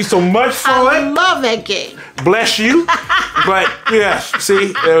Cathala, thank you so much for it. I love that game. Bless you. But yes,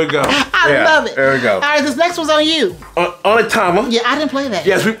 see, there we go. I love it. There we go. All right, this next one's on you. Onitama. Yeah, I didn't play that.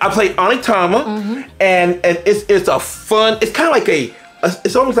 Yes, I played Onitama, and it's a fun. It's kind of like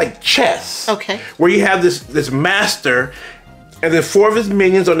it's almost like chess. Okay. Where you have this master, and then 4 of his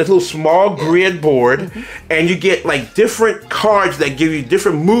minions on this little small grid board, and you get like different cards that give you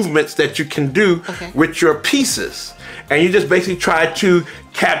different movements that you can do with your pieces, and you just basically try to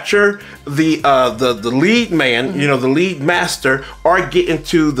capture the lead man, you know, the lead master, or get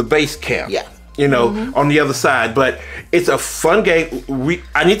into the base camp. Yeah. You know, on the other side. But it's a fun game.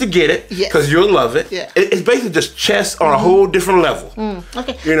 I need to get it because you'll love it. Yeah. It's basically just chess on a whole different level.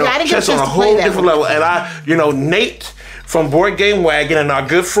 Okay. You know, I didn't chess get a on a chance to play whole that different one. level. And you know, Nate from Board Game Wagon and our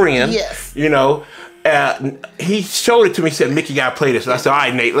good friend, you know, he showed it to me. He said, "Mickey, you gotta play this." And I said, "All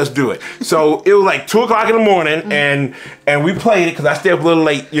right, Nate, let's do it." So it was like 2 o'clock in the morning, and we played it because I stay up a little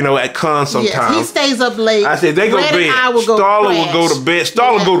late, you know, at cons sometimes. Yes, he stays up late. I said, "They go to bed." Starla will go to bed.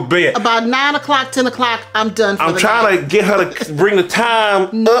 Starla will go to bed. About 9 o'clock, 10 o'clock, I'm done. I'm trying to get her to bring the time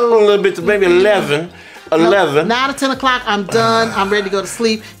up a little bit to maybe 11. 11. 9 or 10 o'clock, I'm done. I'm ready to go to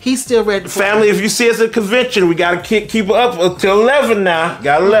sleep. He's still ready to play. Family, if you see us at a convention, we got to keep her up until 11 now.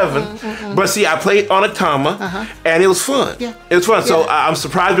 Got 11. But see, I played Onitama, and it was fun. Yeah. It was fun. So I'm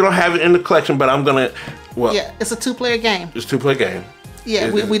surprised we don't have it in the collection, but I'm going to, well. Yeah, it's a 2-player game. It's a 2-player game.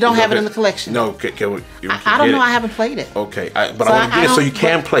 Yeah, we don't have it in the collection. No, can we? I don't know. I haven't played it. Okay, but I want to get it so you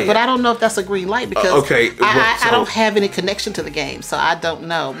can play it. But I don't know if that's a green light because okay, I don't have any connection to the game, so I don't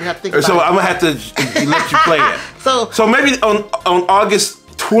know. We have to think about so it. I'm gonna have to let you play it. So maybe on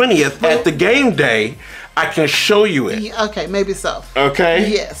August 20th at the game day, I can show you it. Okay, maybe so.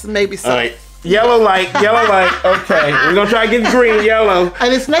 Okay. Yes, maybe so. All right. Yellow light. Okay, we're gonna try to get green, yellow.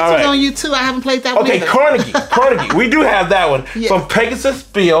 And this next one's on you too. I haven't played that one either. Carnegie. We do have that one from Pegasus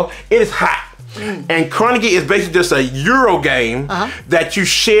Spiel. It is hot. And Carnegie is basically just a Euro game that you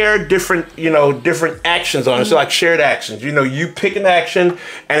share different actions on it. So like shared actions. You know, you pick an action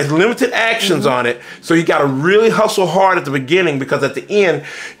and it's limited actions on it. So you got to really hustle hard at the beginning because at the end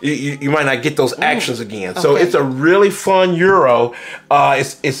you might not get those actions again. So it's a really fun Euro.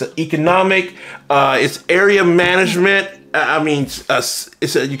 It's an economic. It's area management. I mean,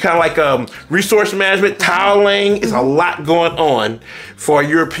 you kind of like resource management, tiling. It's a lot going on for a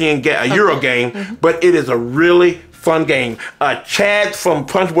Euro game, but it is a really fun game. Chad from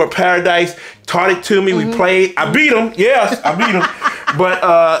Punchboard Paradise taught it to me. We played. I beat him. Yes, I beat him.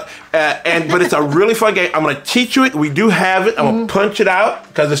 But it's a really fun game. I'm gonna teach you it. We do have it. I'm gonna punch it out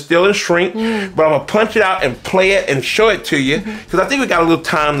because it's still in shrink. But I'm gonna punch it out and play it and show it to you because I think we got a little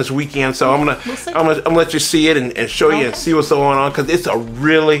time this weekend. So I'm gonna let you see it and show you and see what's going on because it's a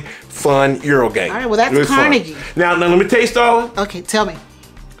really fun Euro game. All right. Well, that's really Carnegie. Now let me tell you, Starla. Okay, tell me.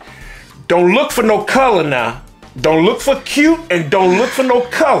 Don't look for no color now. Don't look for cute and don't look for no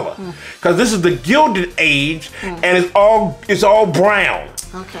color because this is the Gilded Age and it's all brown.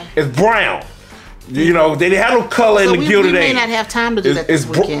 Okay. It's brown. You know, they didn't have no color in the Gilded Age. We may not have time to do that this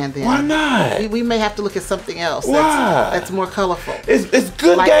weekend then. Why not? We may have to look at something else. Why? That's more colorful. It's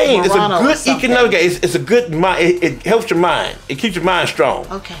good like game. It's a Murano good economic game. It's a good mind. It helps your mind. It keeps your mind strong.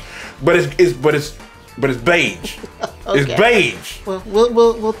 Okay. But it's beige. Okay. It's beige. Well,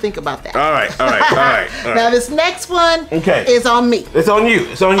 we'll think about that. All right. Now this next one is on me. It's on you.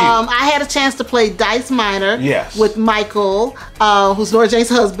 I had a chance to play Dice Miner with Michael, who's Nora Jane's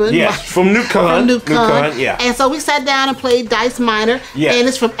husband. Yes, from New Con. Yeah. And so we sat down and played Dice Miner. Yeah. And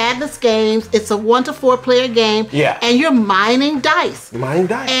it's from Atlas Games. It's a 1 to 4 player game. Yeah. And you're mining dice. Mining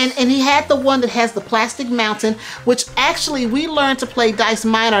dice. And he had the one that has the plastic mountain, which actually we learned to play Dice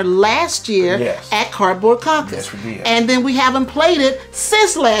Miner last year at Cardboard Caucus. Yes, we did. And then we haven't played it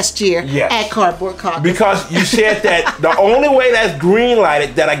since last year at Cardboard Caucus. Because you said that the only way that's green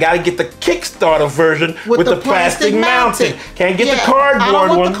lighted that I got to get the Kickstarter version with the plastic mountain. Can't get the cardboard one. I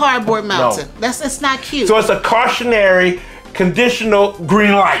don't want the cardboard mountain. No. It's not cute. So it's a cautionary, conditional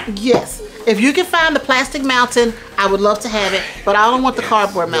green light. Yes. If you can find the plastic mountain, I would love to have it, but I don't want the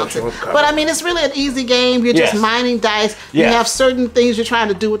cardboard mountain. But I mean, it's really an easy game. You're just mining dice. You have certain things you're trying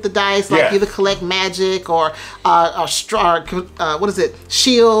to do with the dice, like either collect magic or what is it,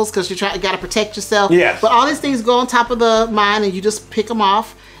 shields, because you got to protect yourself. Yes. But all these things go on top of the mine, and you just pick them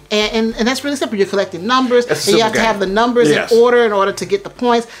off. And that's really simple. You're collecting numbers, and you have to have the numbers Yes. in order to get the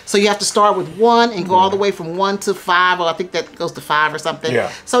points. So you have to start with 1 and go all the way from 1 to 5, or I think that goes to 5 or something.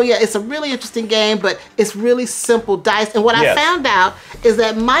 Yeah. So yeah, it's a really interesting game, but it's really simple dice. And what I found out is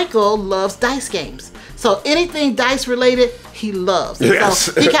that Michael loves dice games. So anything dice related, he loves. Yes.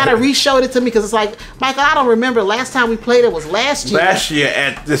 So he kind of re-showed it to me because it's like, Michael, I don't remember last time we played it was last year. Last year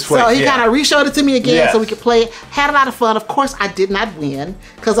at this place. So he kind of re-showed it to me again Yes. so we could play it. Had a lot of fun. Of course, I did not win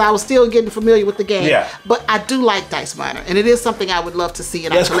because I was still getting familiar with the game. Yeah. But I do like Dice Miner, and it is something I would love to see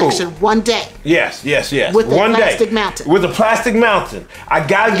in our That's collection one day. Yes, yes, yes. With the one plastic day. mountain. With the plastic mountain. I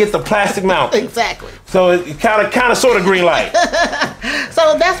gotta get the plastic mountain. Exactly. So it kind of, sort of green light.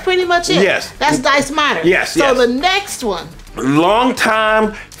 So that's pretty much it. Yes. That's Dice Miner. Yes, So yes. the next one. Long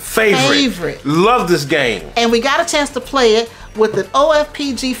time favorite. Love this game. And we got a chance to play it with an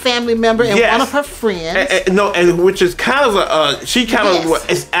OFPG family member and one of her friends. And which is kind of she kind of,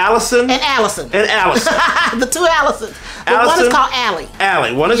 it's Allison. And Allison. And Allison. The two Allisons. But Allison, one is called Allie.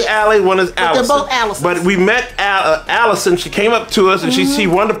 Allie. One is Allie, one is Allison. They're both Allisons. But we met Allison. She came up to us and she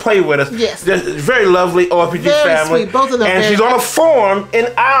wanted to play with us. Yes. Just very lovely OFPG family. Sweet. Both of them. And she's on a farm in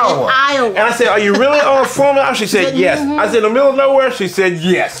Iowa. And I said, "Are you really on a farm now?" She said, "Yes." I said, "In the middle of nowhere?" She said,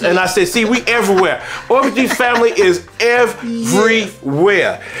 "Yes." And I said, "See, we everywhere. OFPG family is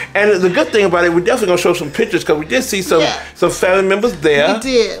everywhere." And the good thing about it, we're definitely gonna show some pictures because we did see some family members there. We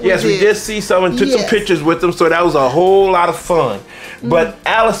did. Yes, we did see some and took some pictures with them. So that was a whole lot of fun. But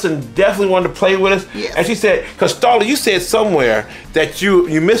Allison definitely wanted to play with us. Yes. And she said, because Starla, you said somewhere that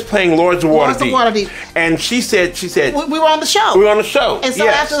you miss playing Lords of Waterdeep. And she said we were on the show. We were on the show. And so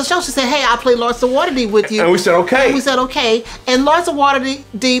after the show, she said, "Hey, I'll play Lords of Waterdeep with you." And we said, "Okay." And we said, "Okay." And Lords of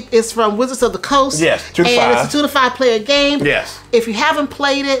Waterdeep is from Wizards of the Coast. Yes, 2 to 5. And it's a 2 to 5 player game. Yes. If you haven't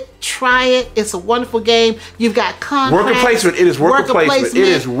played it, try it. It's a wonderful game. You've got contracts. Worker placement. It is worker placement. It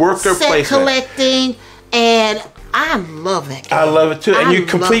is worker set placement. Collecting, and I love that game. I love it too. And you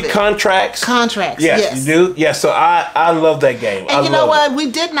complete contracts. Contracts. Yes, you do. Yes, so I love that game. And you know what? We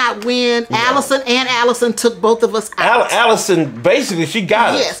did not win. No. Allison took both of us out. Allison, basically, she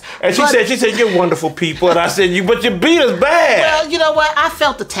got us. And she said, "You're wonderful people." And I said, but you beat us bad. Well, you know what? I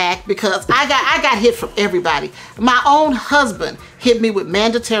felt attacked because I got hit from everybody. My own husband hit me with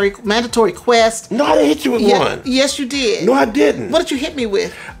mandatory quest. No, I didn't hit you with one. Yes, you did. No, I didn't. What did you hit me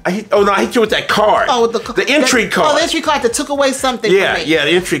with? I hit you with that card. Oh, the entry card. Oh, the entry card that took away something from me. Yeah,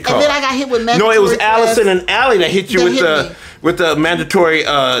 the entry card. And then I got hit with mandatory No, it was Allison and Allie that hit you with the mandatory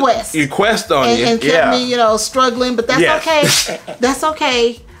quest on you. And kept me, struggling, but that's okay. That's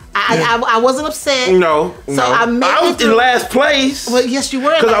okay. I wasn't upset. No. I was in last place. Well, yes, you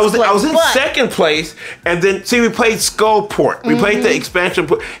were. Because I was in second place, and then we played Skullport. We played the expansion.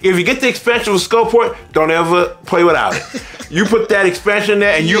 If you get the expansion with Skullport, don't ever play without it. You put that expansion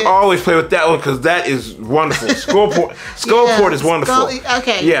there, and you always play with that one because that is wonderful. Skullport is wonderful.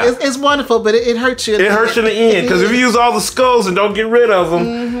 Okay. Yeah. It's wonderful, but it hurts you. It hurts you in the end because if you use all the skulls and don't get rid of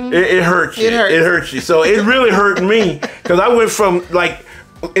them, it hurts you. It hurts you. So it really hurt me because I went from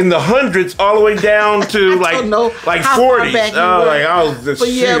in the hundreds all the way down to like 40s. I was just but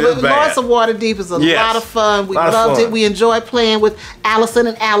Lords of Waterdeep is a lot of fun. We loved it. We enjoyed playing with Allison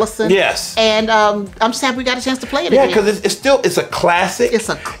and Allison. Yes. And I'm just happy we got a chance to play it again. Yeah, because it's a classic. It's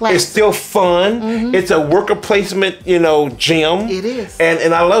a classic. It's still fun. It's a worker placement, gem. It is.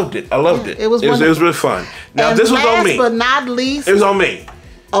 And I loved it. It was really fun. Now and this was on me. Last but not least, it was on me.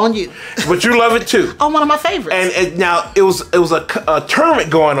 On you. But you love it too. Oh, one of my favorites. And now it was a tournament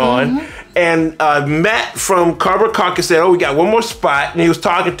going on, and Matt from Carver Caucus said, "Oh, we got one more spot," and he was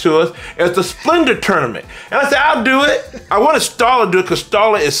talking to us. It's the Splendor tournament, and I said, "I'll do it." I wanted Starla to do it because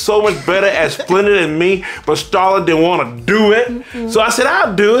Starla is so much better at Splendor than me, but Starla didn't want to do it, so I said,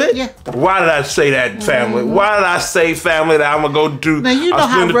 "I'll do it." Yeah. Why did I say that, family? Why did I say, family, that I'm gonna go do now you know a how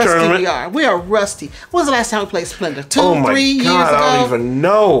Splendor rusty tournament? we are. We are rusty. When was the last time we played Splendor? 2, oh my 3 years ago. I don't even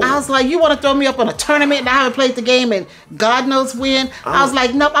know. I was like, you want to throw me up on a tournament and I haven't played the game and God knows when? I was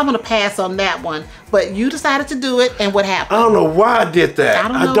like, nope, I'm gonna pass on that one. But you decided to do it, and what happened? I don't know why I did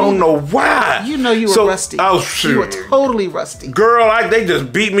that. I don't know why. You know you were rusty. You were totally rusty. Girl, they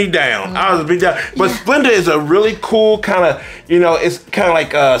just beat me down. I was beat down. But Splendor is a really cool kind of, it's kind of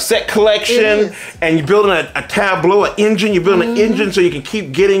like a set collection, and you're building a tableau, an engine. You're building an engine so you can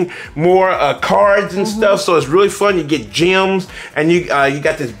keep getting more cards and stuff. So it's really fun. You get gems, and you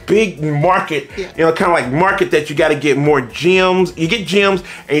got this big market, kind of like market that you got to get more gems. You get gems,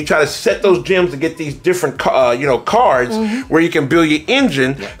 and you try to set those gems to get these different, cards where you can build your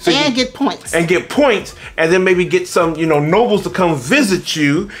engine. Yeah. So and get points. And get points, and then maybe get some, nobles to come visit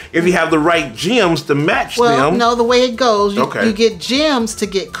you if you have the right gems to match them. Well, no, the way it goes, you get gems to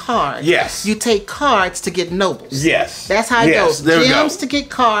get cards. Yes. You take cards to get nobles. Yes. That's how it goes. There Gems to get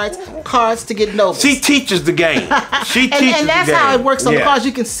cards, cards to get nobles. She teaches the game. And that's how it works on the cards.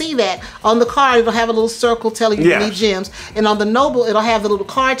 You can see that on the card. It'll have a little circle telling you you need gems, and on the noble, it'll have the little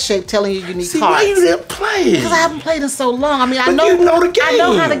card shape telling you need cards. Why you didn't play? Because I haven't played in so long. I mean, I know the game. I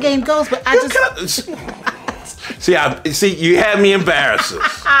know how the game goes, but I just. See, you had me embarrassed.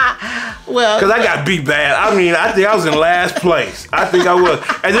 Well, because I got beat bad. I mean, I think I was in last place. I think I was.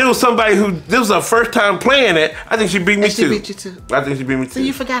 And there was somebody this was her first time playing it. I think she beat me too. She beat you too. I think she beat me too. So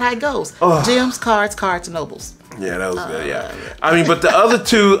you forgot how it goes. Gems, cards, nobles. Yeah, that was good. Yeah, I mean, but the other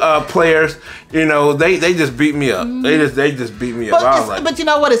two players, they just beat me up. They just beat me up. But you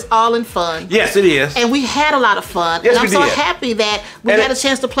know what? It's all in fun. Yes, it is. And we had a lot of fun. Yes, and I'm so happy that we had a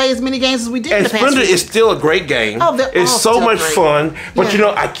chance to play as many games as we did in the past Splendor week. is still a great game. Oh, it's so much fun. But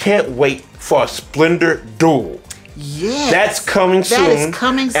I can't wait for a Splendor Duel. Yes. That's coming soon. That is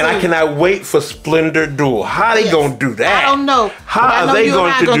coming soon. And I cannot wait for Splendor Duel. How are they going to do that? I don't know. How are they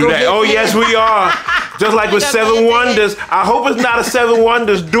going to do that? Oh, yes, we are. Just like with Seven Wonders. I hope it's not a Seven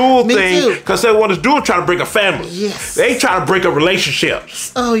Wonders duel thing. Because Seven Wonders duel try to break a family. Yes. They try to break up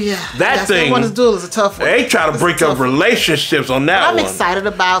relationships. Oh, yeah. That thing. Seven Wonders duel is a tough one. They try to break up relationships on that one. I'm excited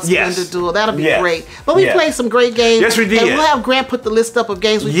about Splendor Duel. That'll be great. But we played some great games. Yes, we did. And we'll have Grant put the list up of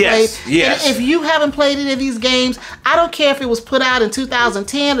games we played. Yes. And if you haven't played any of these games, I don't care if it was put out in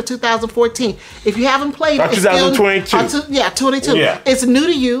 2010 or 2014. If you haven't played it, 2022. 22. Yeah. It's new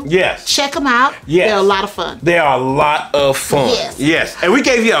to you. Yes. Check them out. Yes. They're a lot of fun. They are a lot of fun. Yes. And we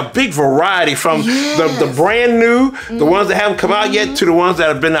gave you a big variety from the brand new, the ones that haven't come out yet, to the ones that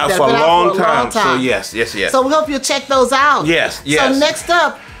have been out for a long time. So yes. So we hope you'll check those out. Yes. So next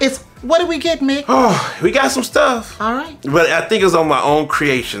up is, what did we get, Mick? Oh, we got some stuff. All right. But I think it's on my own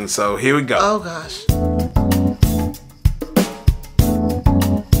creation, so here we go. Oh, gosh.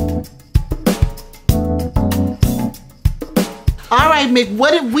 All right, Mick,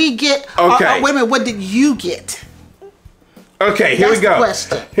 what did we get? Okay. Wait a minute, what did you get? Okay, here we go. That's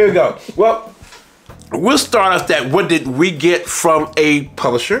the question. Here we go. Well, we'll start off that. What did we get from a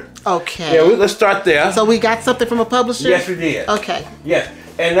publisher? Okay. Yeah, let's start there. So we got something from a publisher? Yes, we did. Okay. Yes.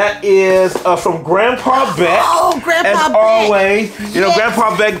 And that is from Grandpa Beck. Oh, Grandpa Beck. As always,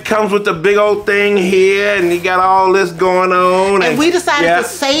 Grandpa Beck comes with the big old thing here, and he got all this going on. And we decided to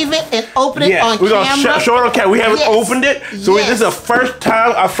save it and open it on camera. We're going to show it on camera. We haven't opened it. So this is our first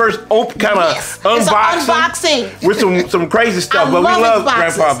open kind of unboxing. With some crazy stuff. But we love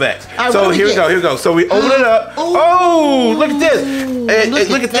Grandpa Beck. So here we go. So we open it up. Oh, look at this.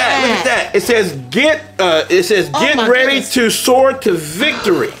 Look at that. It says get ready to soar to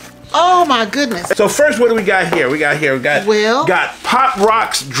victory. Oh my goodness. So first, what do we got here? We got Pop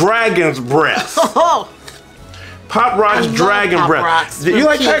Rock's Dragon's Breath. Pop Rock's Dragon Breath. Did you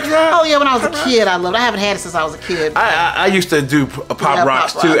like Pop Rock? Oh yeah, when I was a kid, I loved it. I haven't had it since I was a kid. I used to do Pop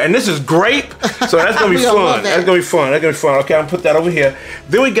Rocks too, and this is grape, so that's gonna be fun. That's gonna be fun. Okay, I'm gonna put that over here.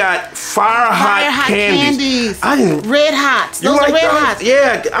 Then we got Fire Hot Candies. Red Hots. Those are Red Hots.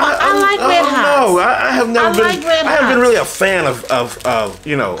 Yeah, I like Red Hots. No, I have never been. I haven't been really a fan of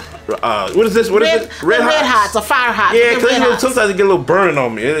what is this? What is it? Red Hots or Fire Hots. Yeah, because sometimes they get a little burning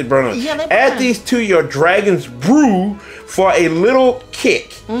on me. They burn on me. Add these to your Dragon's Brew for a little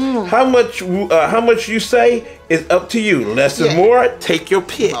kick. How much you say is up to you. Less is more. Take your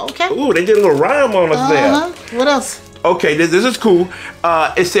pick. Okay. Ooh, they did a little rhyme on us there. What else? Okay, this is cool.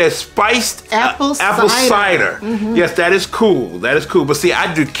 It says spiced apple cider. Yes, that is cool. But see,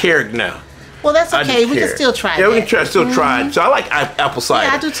 I do carrot now. Well, that's okay. We can still try it. Yeah, we can still try it. So I like apple cider.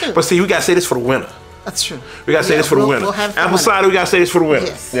 Yeah, I do too. But see, we got to say this for the winner. That's true. We got to say this for the winner. We'll have apple cider, we got to say this for the winner.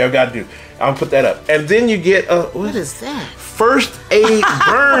 Yes. Yeah, we got to do. I'm going to put that up. And then you get... what is that? First Aid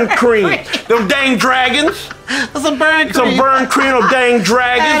Burn Cream. Them dang dragons. Some burn cream. Some burn cream, them dang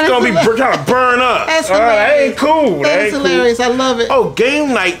dragons. Going to be trying to burn us. That's hilarious. That ain't cool. That's hilarious. I love it. Oh,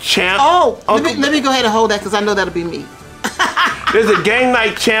 Game Night Champ. Oh, let me go ahead and hold that because I know that'll be me. There's a Game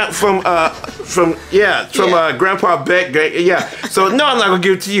Night Champ from Grandpa Beck. Yeah. So no, I'm not gonna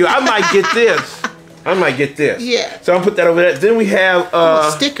give it to you. I might get this. Yeah. So I'll put that over there. Then we have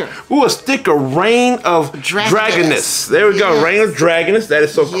a sticker. Ooh, a sticker. Reign of Dragoness. There we go. Reign of Dragoness. That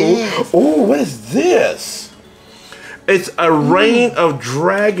is so cool. Ooh, what is this? It's a Reign of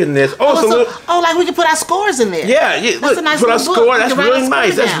Dragonness. Oh, so, like we can put our scores in there. Yeah, yeah. That's a nice put our score. That's really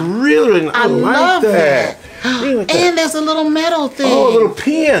nice. That's really nice. I love that. Really and there's a little metal thing. Oh, a little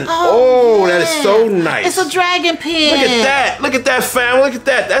pen. Oh, that is so nice. It's a dragon pen. Look at that. Look at that, family. Look at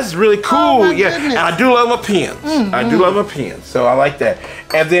that. That's really cool. Yeah, goodness. and I do love my pens. I do love my pens, so I like that.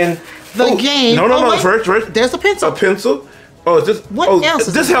 And then the game. No. First. There's a pencil. A pencil. Oh, is this? What else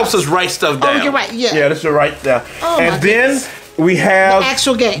is this helps us write stuff down. Oh, you're right. Yeah. Yeah, this is write down. Oh, and then we have the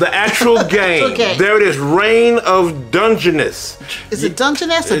actual game. The actual game. There it is. Reign of Dungeness. Is it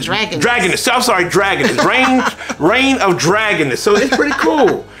Dungeness or Dragonness? Dragonness. I'm sorry, Dragonness. Reign of Dragonness. So it's pretty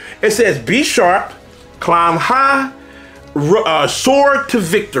cool. It says, be sharp, climb high, soar to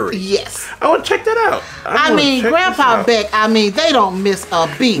victory. Yes. I want to check that out. I mean, Grandpa Beck, they don't miss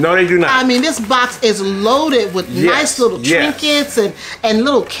a beat. No, they do not. I mean, this box is loaded with nice little trinkets and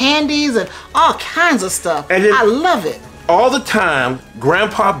little candies and all kinds of stuff. And I love it. All the time,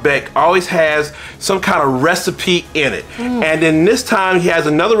 Grandpa Beck always has some kind of recipe in it. And then this time he has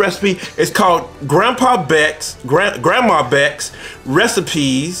another recipe. It's called Grandma Beck's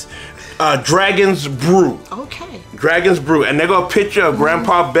Recipes Dragon's Brew. Okay. Dragon's Brew. And they got a picture of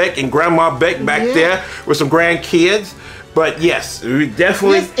Grandpa Beck and Grandma Beck back there with some grandkids. But yes, we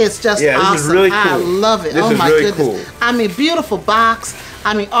definitely. This is just awesome. This is really cool. I love it. This is my really goodness. Cool. I mean, beautiful box.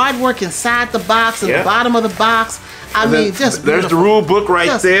 I mean, artwork inside the box and the bottom of the box. I mean, just beautiful. There's the rule book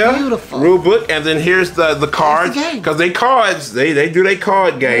there. Beautiful. Rule book, and then here's the cards, because they do their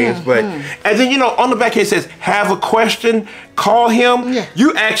card games. But and then on the back here it says, have a question, call him. Yeah.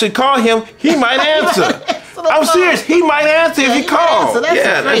 You actually call him, he might answer. I'm serious. He might answer if you call.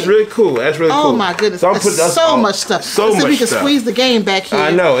 That's really cool. That's really cool. Oh my goodness. So much stuff. So much we can stuff. Squeeze the game back here.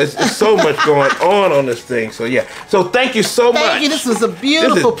 I know. It's so much going on this thing. So yeah. So thank you so much. Thank you. This was a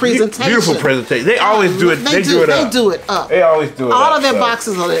beautiful presentation. Beautiful presentation. They always do it. They do it up. They do it up. They always do it up. All of their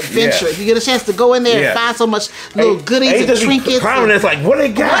boxes are an adventure. If you get a chance to go in there and find so much little goodies and trinkets. It's like, what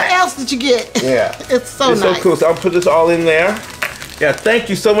they got? What else did you get? Yeah. It's so nice. So cool. So I'll put this all in there. Yeah, thank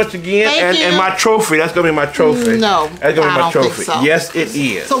you so much again. And my trophy. That's gonna be my trophy. No, that's gonna be my trophy. Think so. Yes, it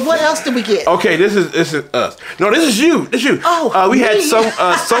is. So what else did we get? Okay, this is us. No, this is you. This is you. Oh, we had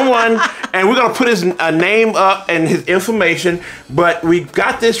someone, and we're gonna put his name up and his information. But we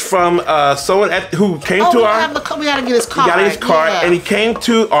got this from someone who came to our. We gotta get his card. We got his card, and he came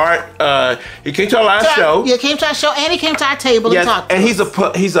to our. He came to our live show. Yeah, came to our show, and he came to our table and talked to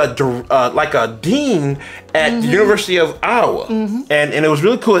us. He's like a dean at the University of Iowa, and it was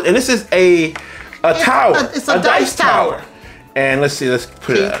really cool. And this is a tower. It's a dice tower. And let's see. Let's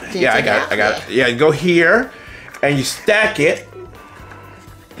put it out. Yeah, I got it. Yeah, you go here, and you stack it.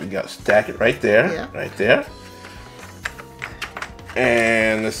 You got to stack it right there. Yeah. Right there.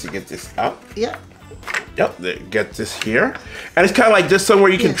 And let's see. Get this out. Yeah. Yep. Get this here, and it's kind of like just somewhere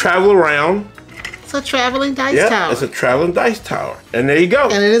you can travel around. It's a traveling dice tower. It's a traveling dice tower. And there you go.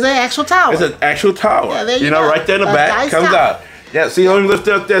 And it is an actual tower. It's an actual tower. Yeah, there you go. Right there in the back. Comes out. Yeah, see, let me lift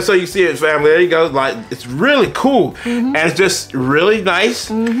it up there so you see it, family. There you go. Like, it's really cool. And it's just really nice.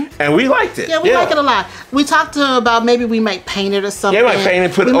 And we liked it. Yeah, we like it a lot. We talked to him about maybe we might paint it or something. Yeah, we might paint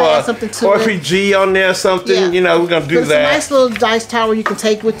it, put something to OFPG on there or something. Yeah. We're going to do that. It's a nice little dice tower you can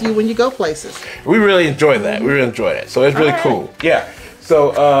take with you when you go places. We really enjoy that. We really enjoy that. So it's really cool. Yeah.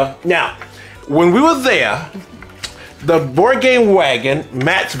 So, now, when we were there, the board game wagon,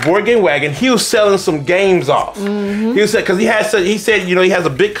 Matt's board game wagon, he was selling some games off. He was because he said he has a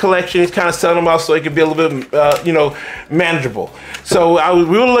big collection. He's kind of selling them off so it could be a little bit manageable. So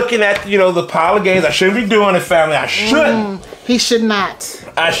we were looking at the pile of games. I shouldn't be doing it, family. I shouldn't. He should not.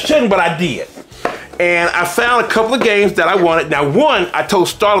 I shouldn't, but I did. And I found a couple of games that I wanted. Now, one I told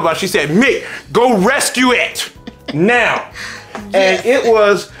Starla about. She said, "Mick, go rescue it now." And it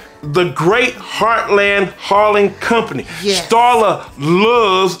was the Great Heartland Hauling Company. Yes. Starla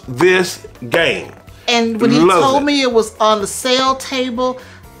loves this game. And when he told me it was on the sale table,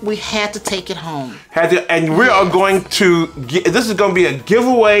 we had to take it home. And we are going to this is going to be a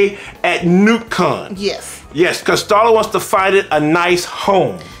giveaway at NukeCon. Yes. Yes, because Starla wants to find it a nice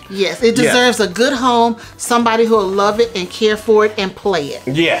home. Yes, it deserves a good home, somebody who will love it and care for it and play it.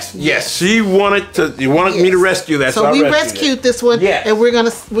 Yes. She wanted me to rescue that. So we rescued this one, and we're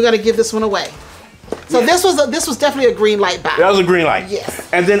gonna give this one away. So this was definitely a green light box. That was a green light. Yes.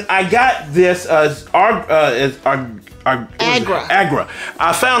 And then I got this Agra.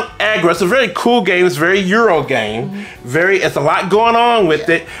 I found Agra. It's a very cool game. It's a very Euro game. It's a lot going on with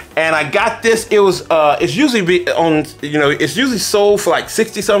it. And I got this. It was it's usually it's usually sold for like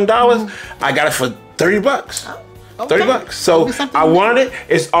 $60-something. I got it for $30. Okay. $30. So I wanted it.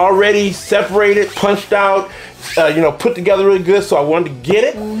 It's already separated, punched out, put together really good. So I wanted to get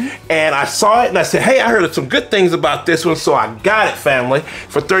it, and I saw it, and I said, "Hey, I heard some good things about this one." So I got it, family,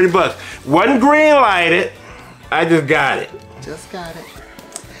 for $30. Wasn't green lighted. I just got it. Just got it.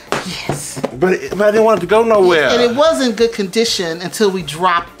 Yes. But I didn't want it to go nowhere. And it was in good condition until we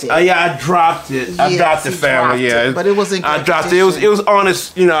dropped it. Yeah, I dropped it. I dropped it, family. Yeah, but it was in good I dropped condition. it. It was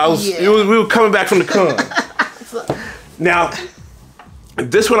honest. We were coming back from the con. Now,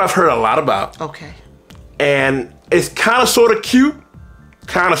 this one I've heard a lot about. Okay. And it's kind of sort of cute.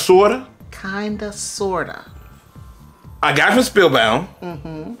 Kind of sort of. Kind of sort of. I got it from Spellbound.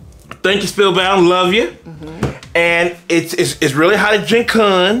 Thank you, Spellbound. Love you. And it's really hot at Gen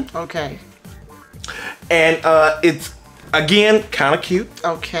Con. Okay. And it's, again, kind of cute.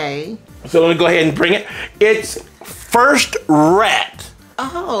 Okay. So let me go ahead and bring it. It's First Rat.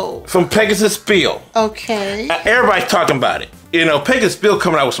 Oh. From Pegasus Spiel. Okay. Everybody's talking about it. Pegasus Spiel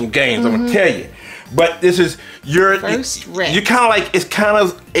coming out with some games, I'm going to tell you. But this is First Rat. You're kind of like, it's kind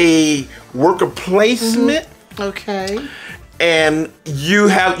of a worker placement. Okay. And you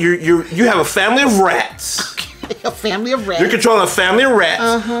have a family of rats. A family of rats. You're controlling a family of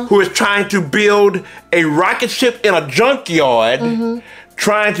rats who is trying to build a rocket ship in a junkyard,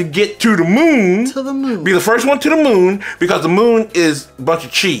 trying to get to the moon. To the moon. Be the first one to the moon, because the moon is a bunch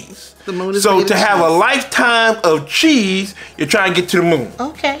of cheese. The moon is so to have a lifetime of cheese, you're trying to get to the moon.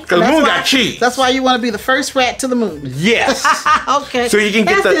 Okay. Because the moon got cheese. That's why you want to be the first rat to the moon. Yes. Okay. So you can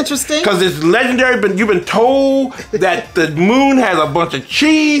get That's interesting. Because it's legendary, but you've been told that the moon has a bunch of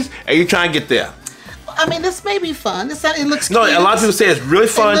cheese, and you're trying to get there. I mean, this may be fun. It looks cute. No, a lot of people say it's really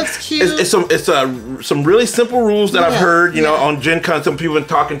fun. It looks cute. It's some really simple rules that I've heard, on Gen Con. Some people have been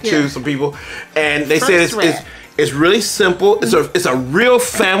talking to some people, and they say it's really simple. It's a real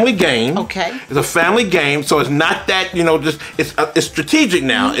family game. Okay. It's a family game, so it's not that it's strategic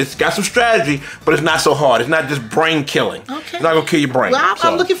now. It's got some strategy, but it's not so hard. It's not just brain killing. Okay. It's not gonna kill your brain. Well,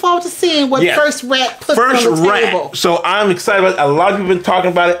 I'm looking forward to seeing what First Rat puts on the table. So I'm excited about it. A lot of people have been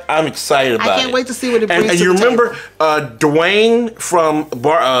talking about it. I'm excited about it. I can't wait to see what it brings. And you remember Dwayne from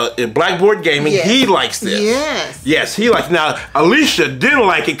Blackboard Gaming? Yeah. He likes this. Yes. Yes, he likes. Now Alicia didn't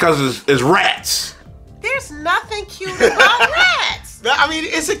like it because it's rats. There's nothing cute about rats. I mean,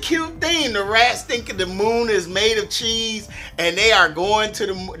 it's a cute thing. The rats think the moon is made of cheese, and they are going to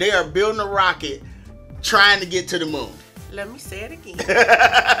the. They are building a rocket, trying to get to the moon. Let me say it again.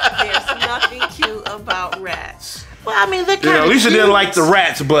 There's nothing cute about rats. Well, I mean, they're kind of Alicia didn't like the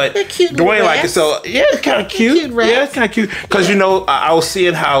rats, but Dwayne liked it. So, yeah, it's kind of cute. Yeah, it's kind of cute. Because, I was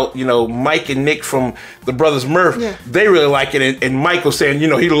seeing how, Mike and Nick from the Brothers Murph, they really like it. And Mike was saying,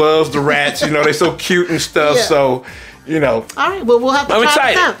 he loves the rats. They're so cute and stuff. Yeah. So, All right, well, we'll have to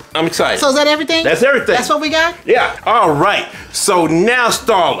try this out. I'm excited. So is that everything? That's everything. That's what we got? Yeah. All right. So now,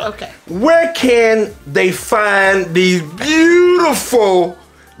 Starla. Okay. Where can they find these beautiful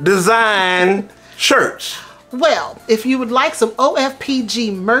design shirts? Well, if you would like some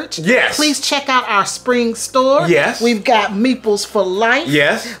OFPG merch, please check out our spring store. Yes. We've got Meeples for Life.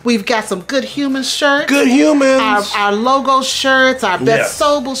 Yes. We've got some Good Humans shirts. Good Humans. Our logo shirts, our Best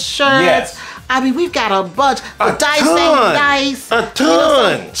Sobel shirts. Yes. I mean, we've got a bunch. The Dice Ain't Dice. A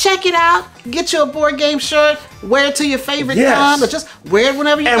ton. So check it out. Get you a board game shirt. Wear it to your favorite con, or just wear it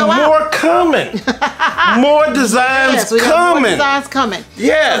whenever you go out. And more coming. More designs we got coming. More designs coming.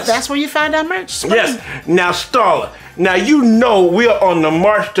 Yes. So that's where you find our merch. Spring. Yes. Now, Starla. Now, we are on the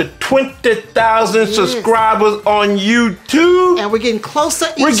march to 20,000 subscribers on YouTube. And we're getting closer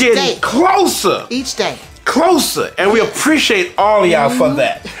each day. We're getting closer. Each day. Closer. And we appreciate all of y'all for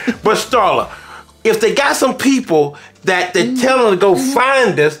that. But, Starla, if they got some people that they're telling them to go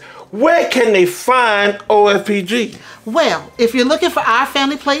find us, where can they find OFPG? Well, if you're looking for Our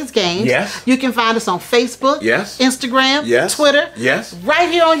Family Plays Games, you can find us on Facebook, Instagram, Twitter,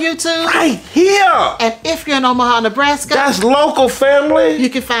 right here on YouTube. Right here! And if you're in Omaha, Nebraska, that's local, family. You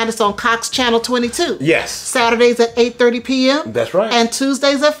can find us on Cox Channel 22. Yes. Saturdays at 8:30 p.m. That's right. And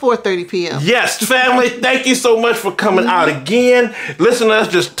Tuesdays at 4:30 p.m. Yes, family, thank you so much for coming out again. Listen to us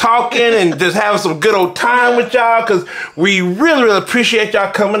just talking and just having some good old time with y'all, because we really, really appreciate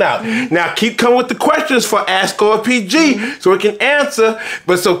y'all coming out. Now, keep coming with the questions for Ask OFPG. So we can answer,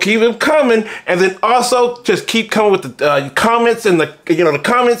 but so keep them coming, and then also just keep coming with the comments in the the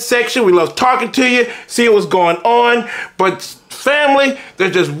comment section. We love talking to you, seeing what's going on. But family,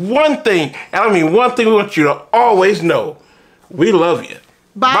 there's just one thing, and I mean one thing we want you to always know: we love you.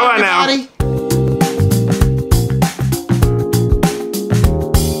 Bye, everybody. Now.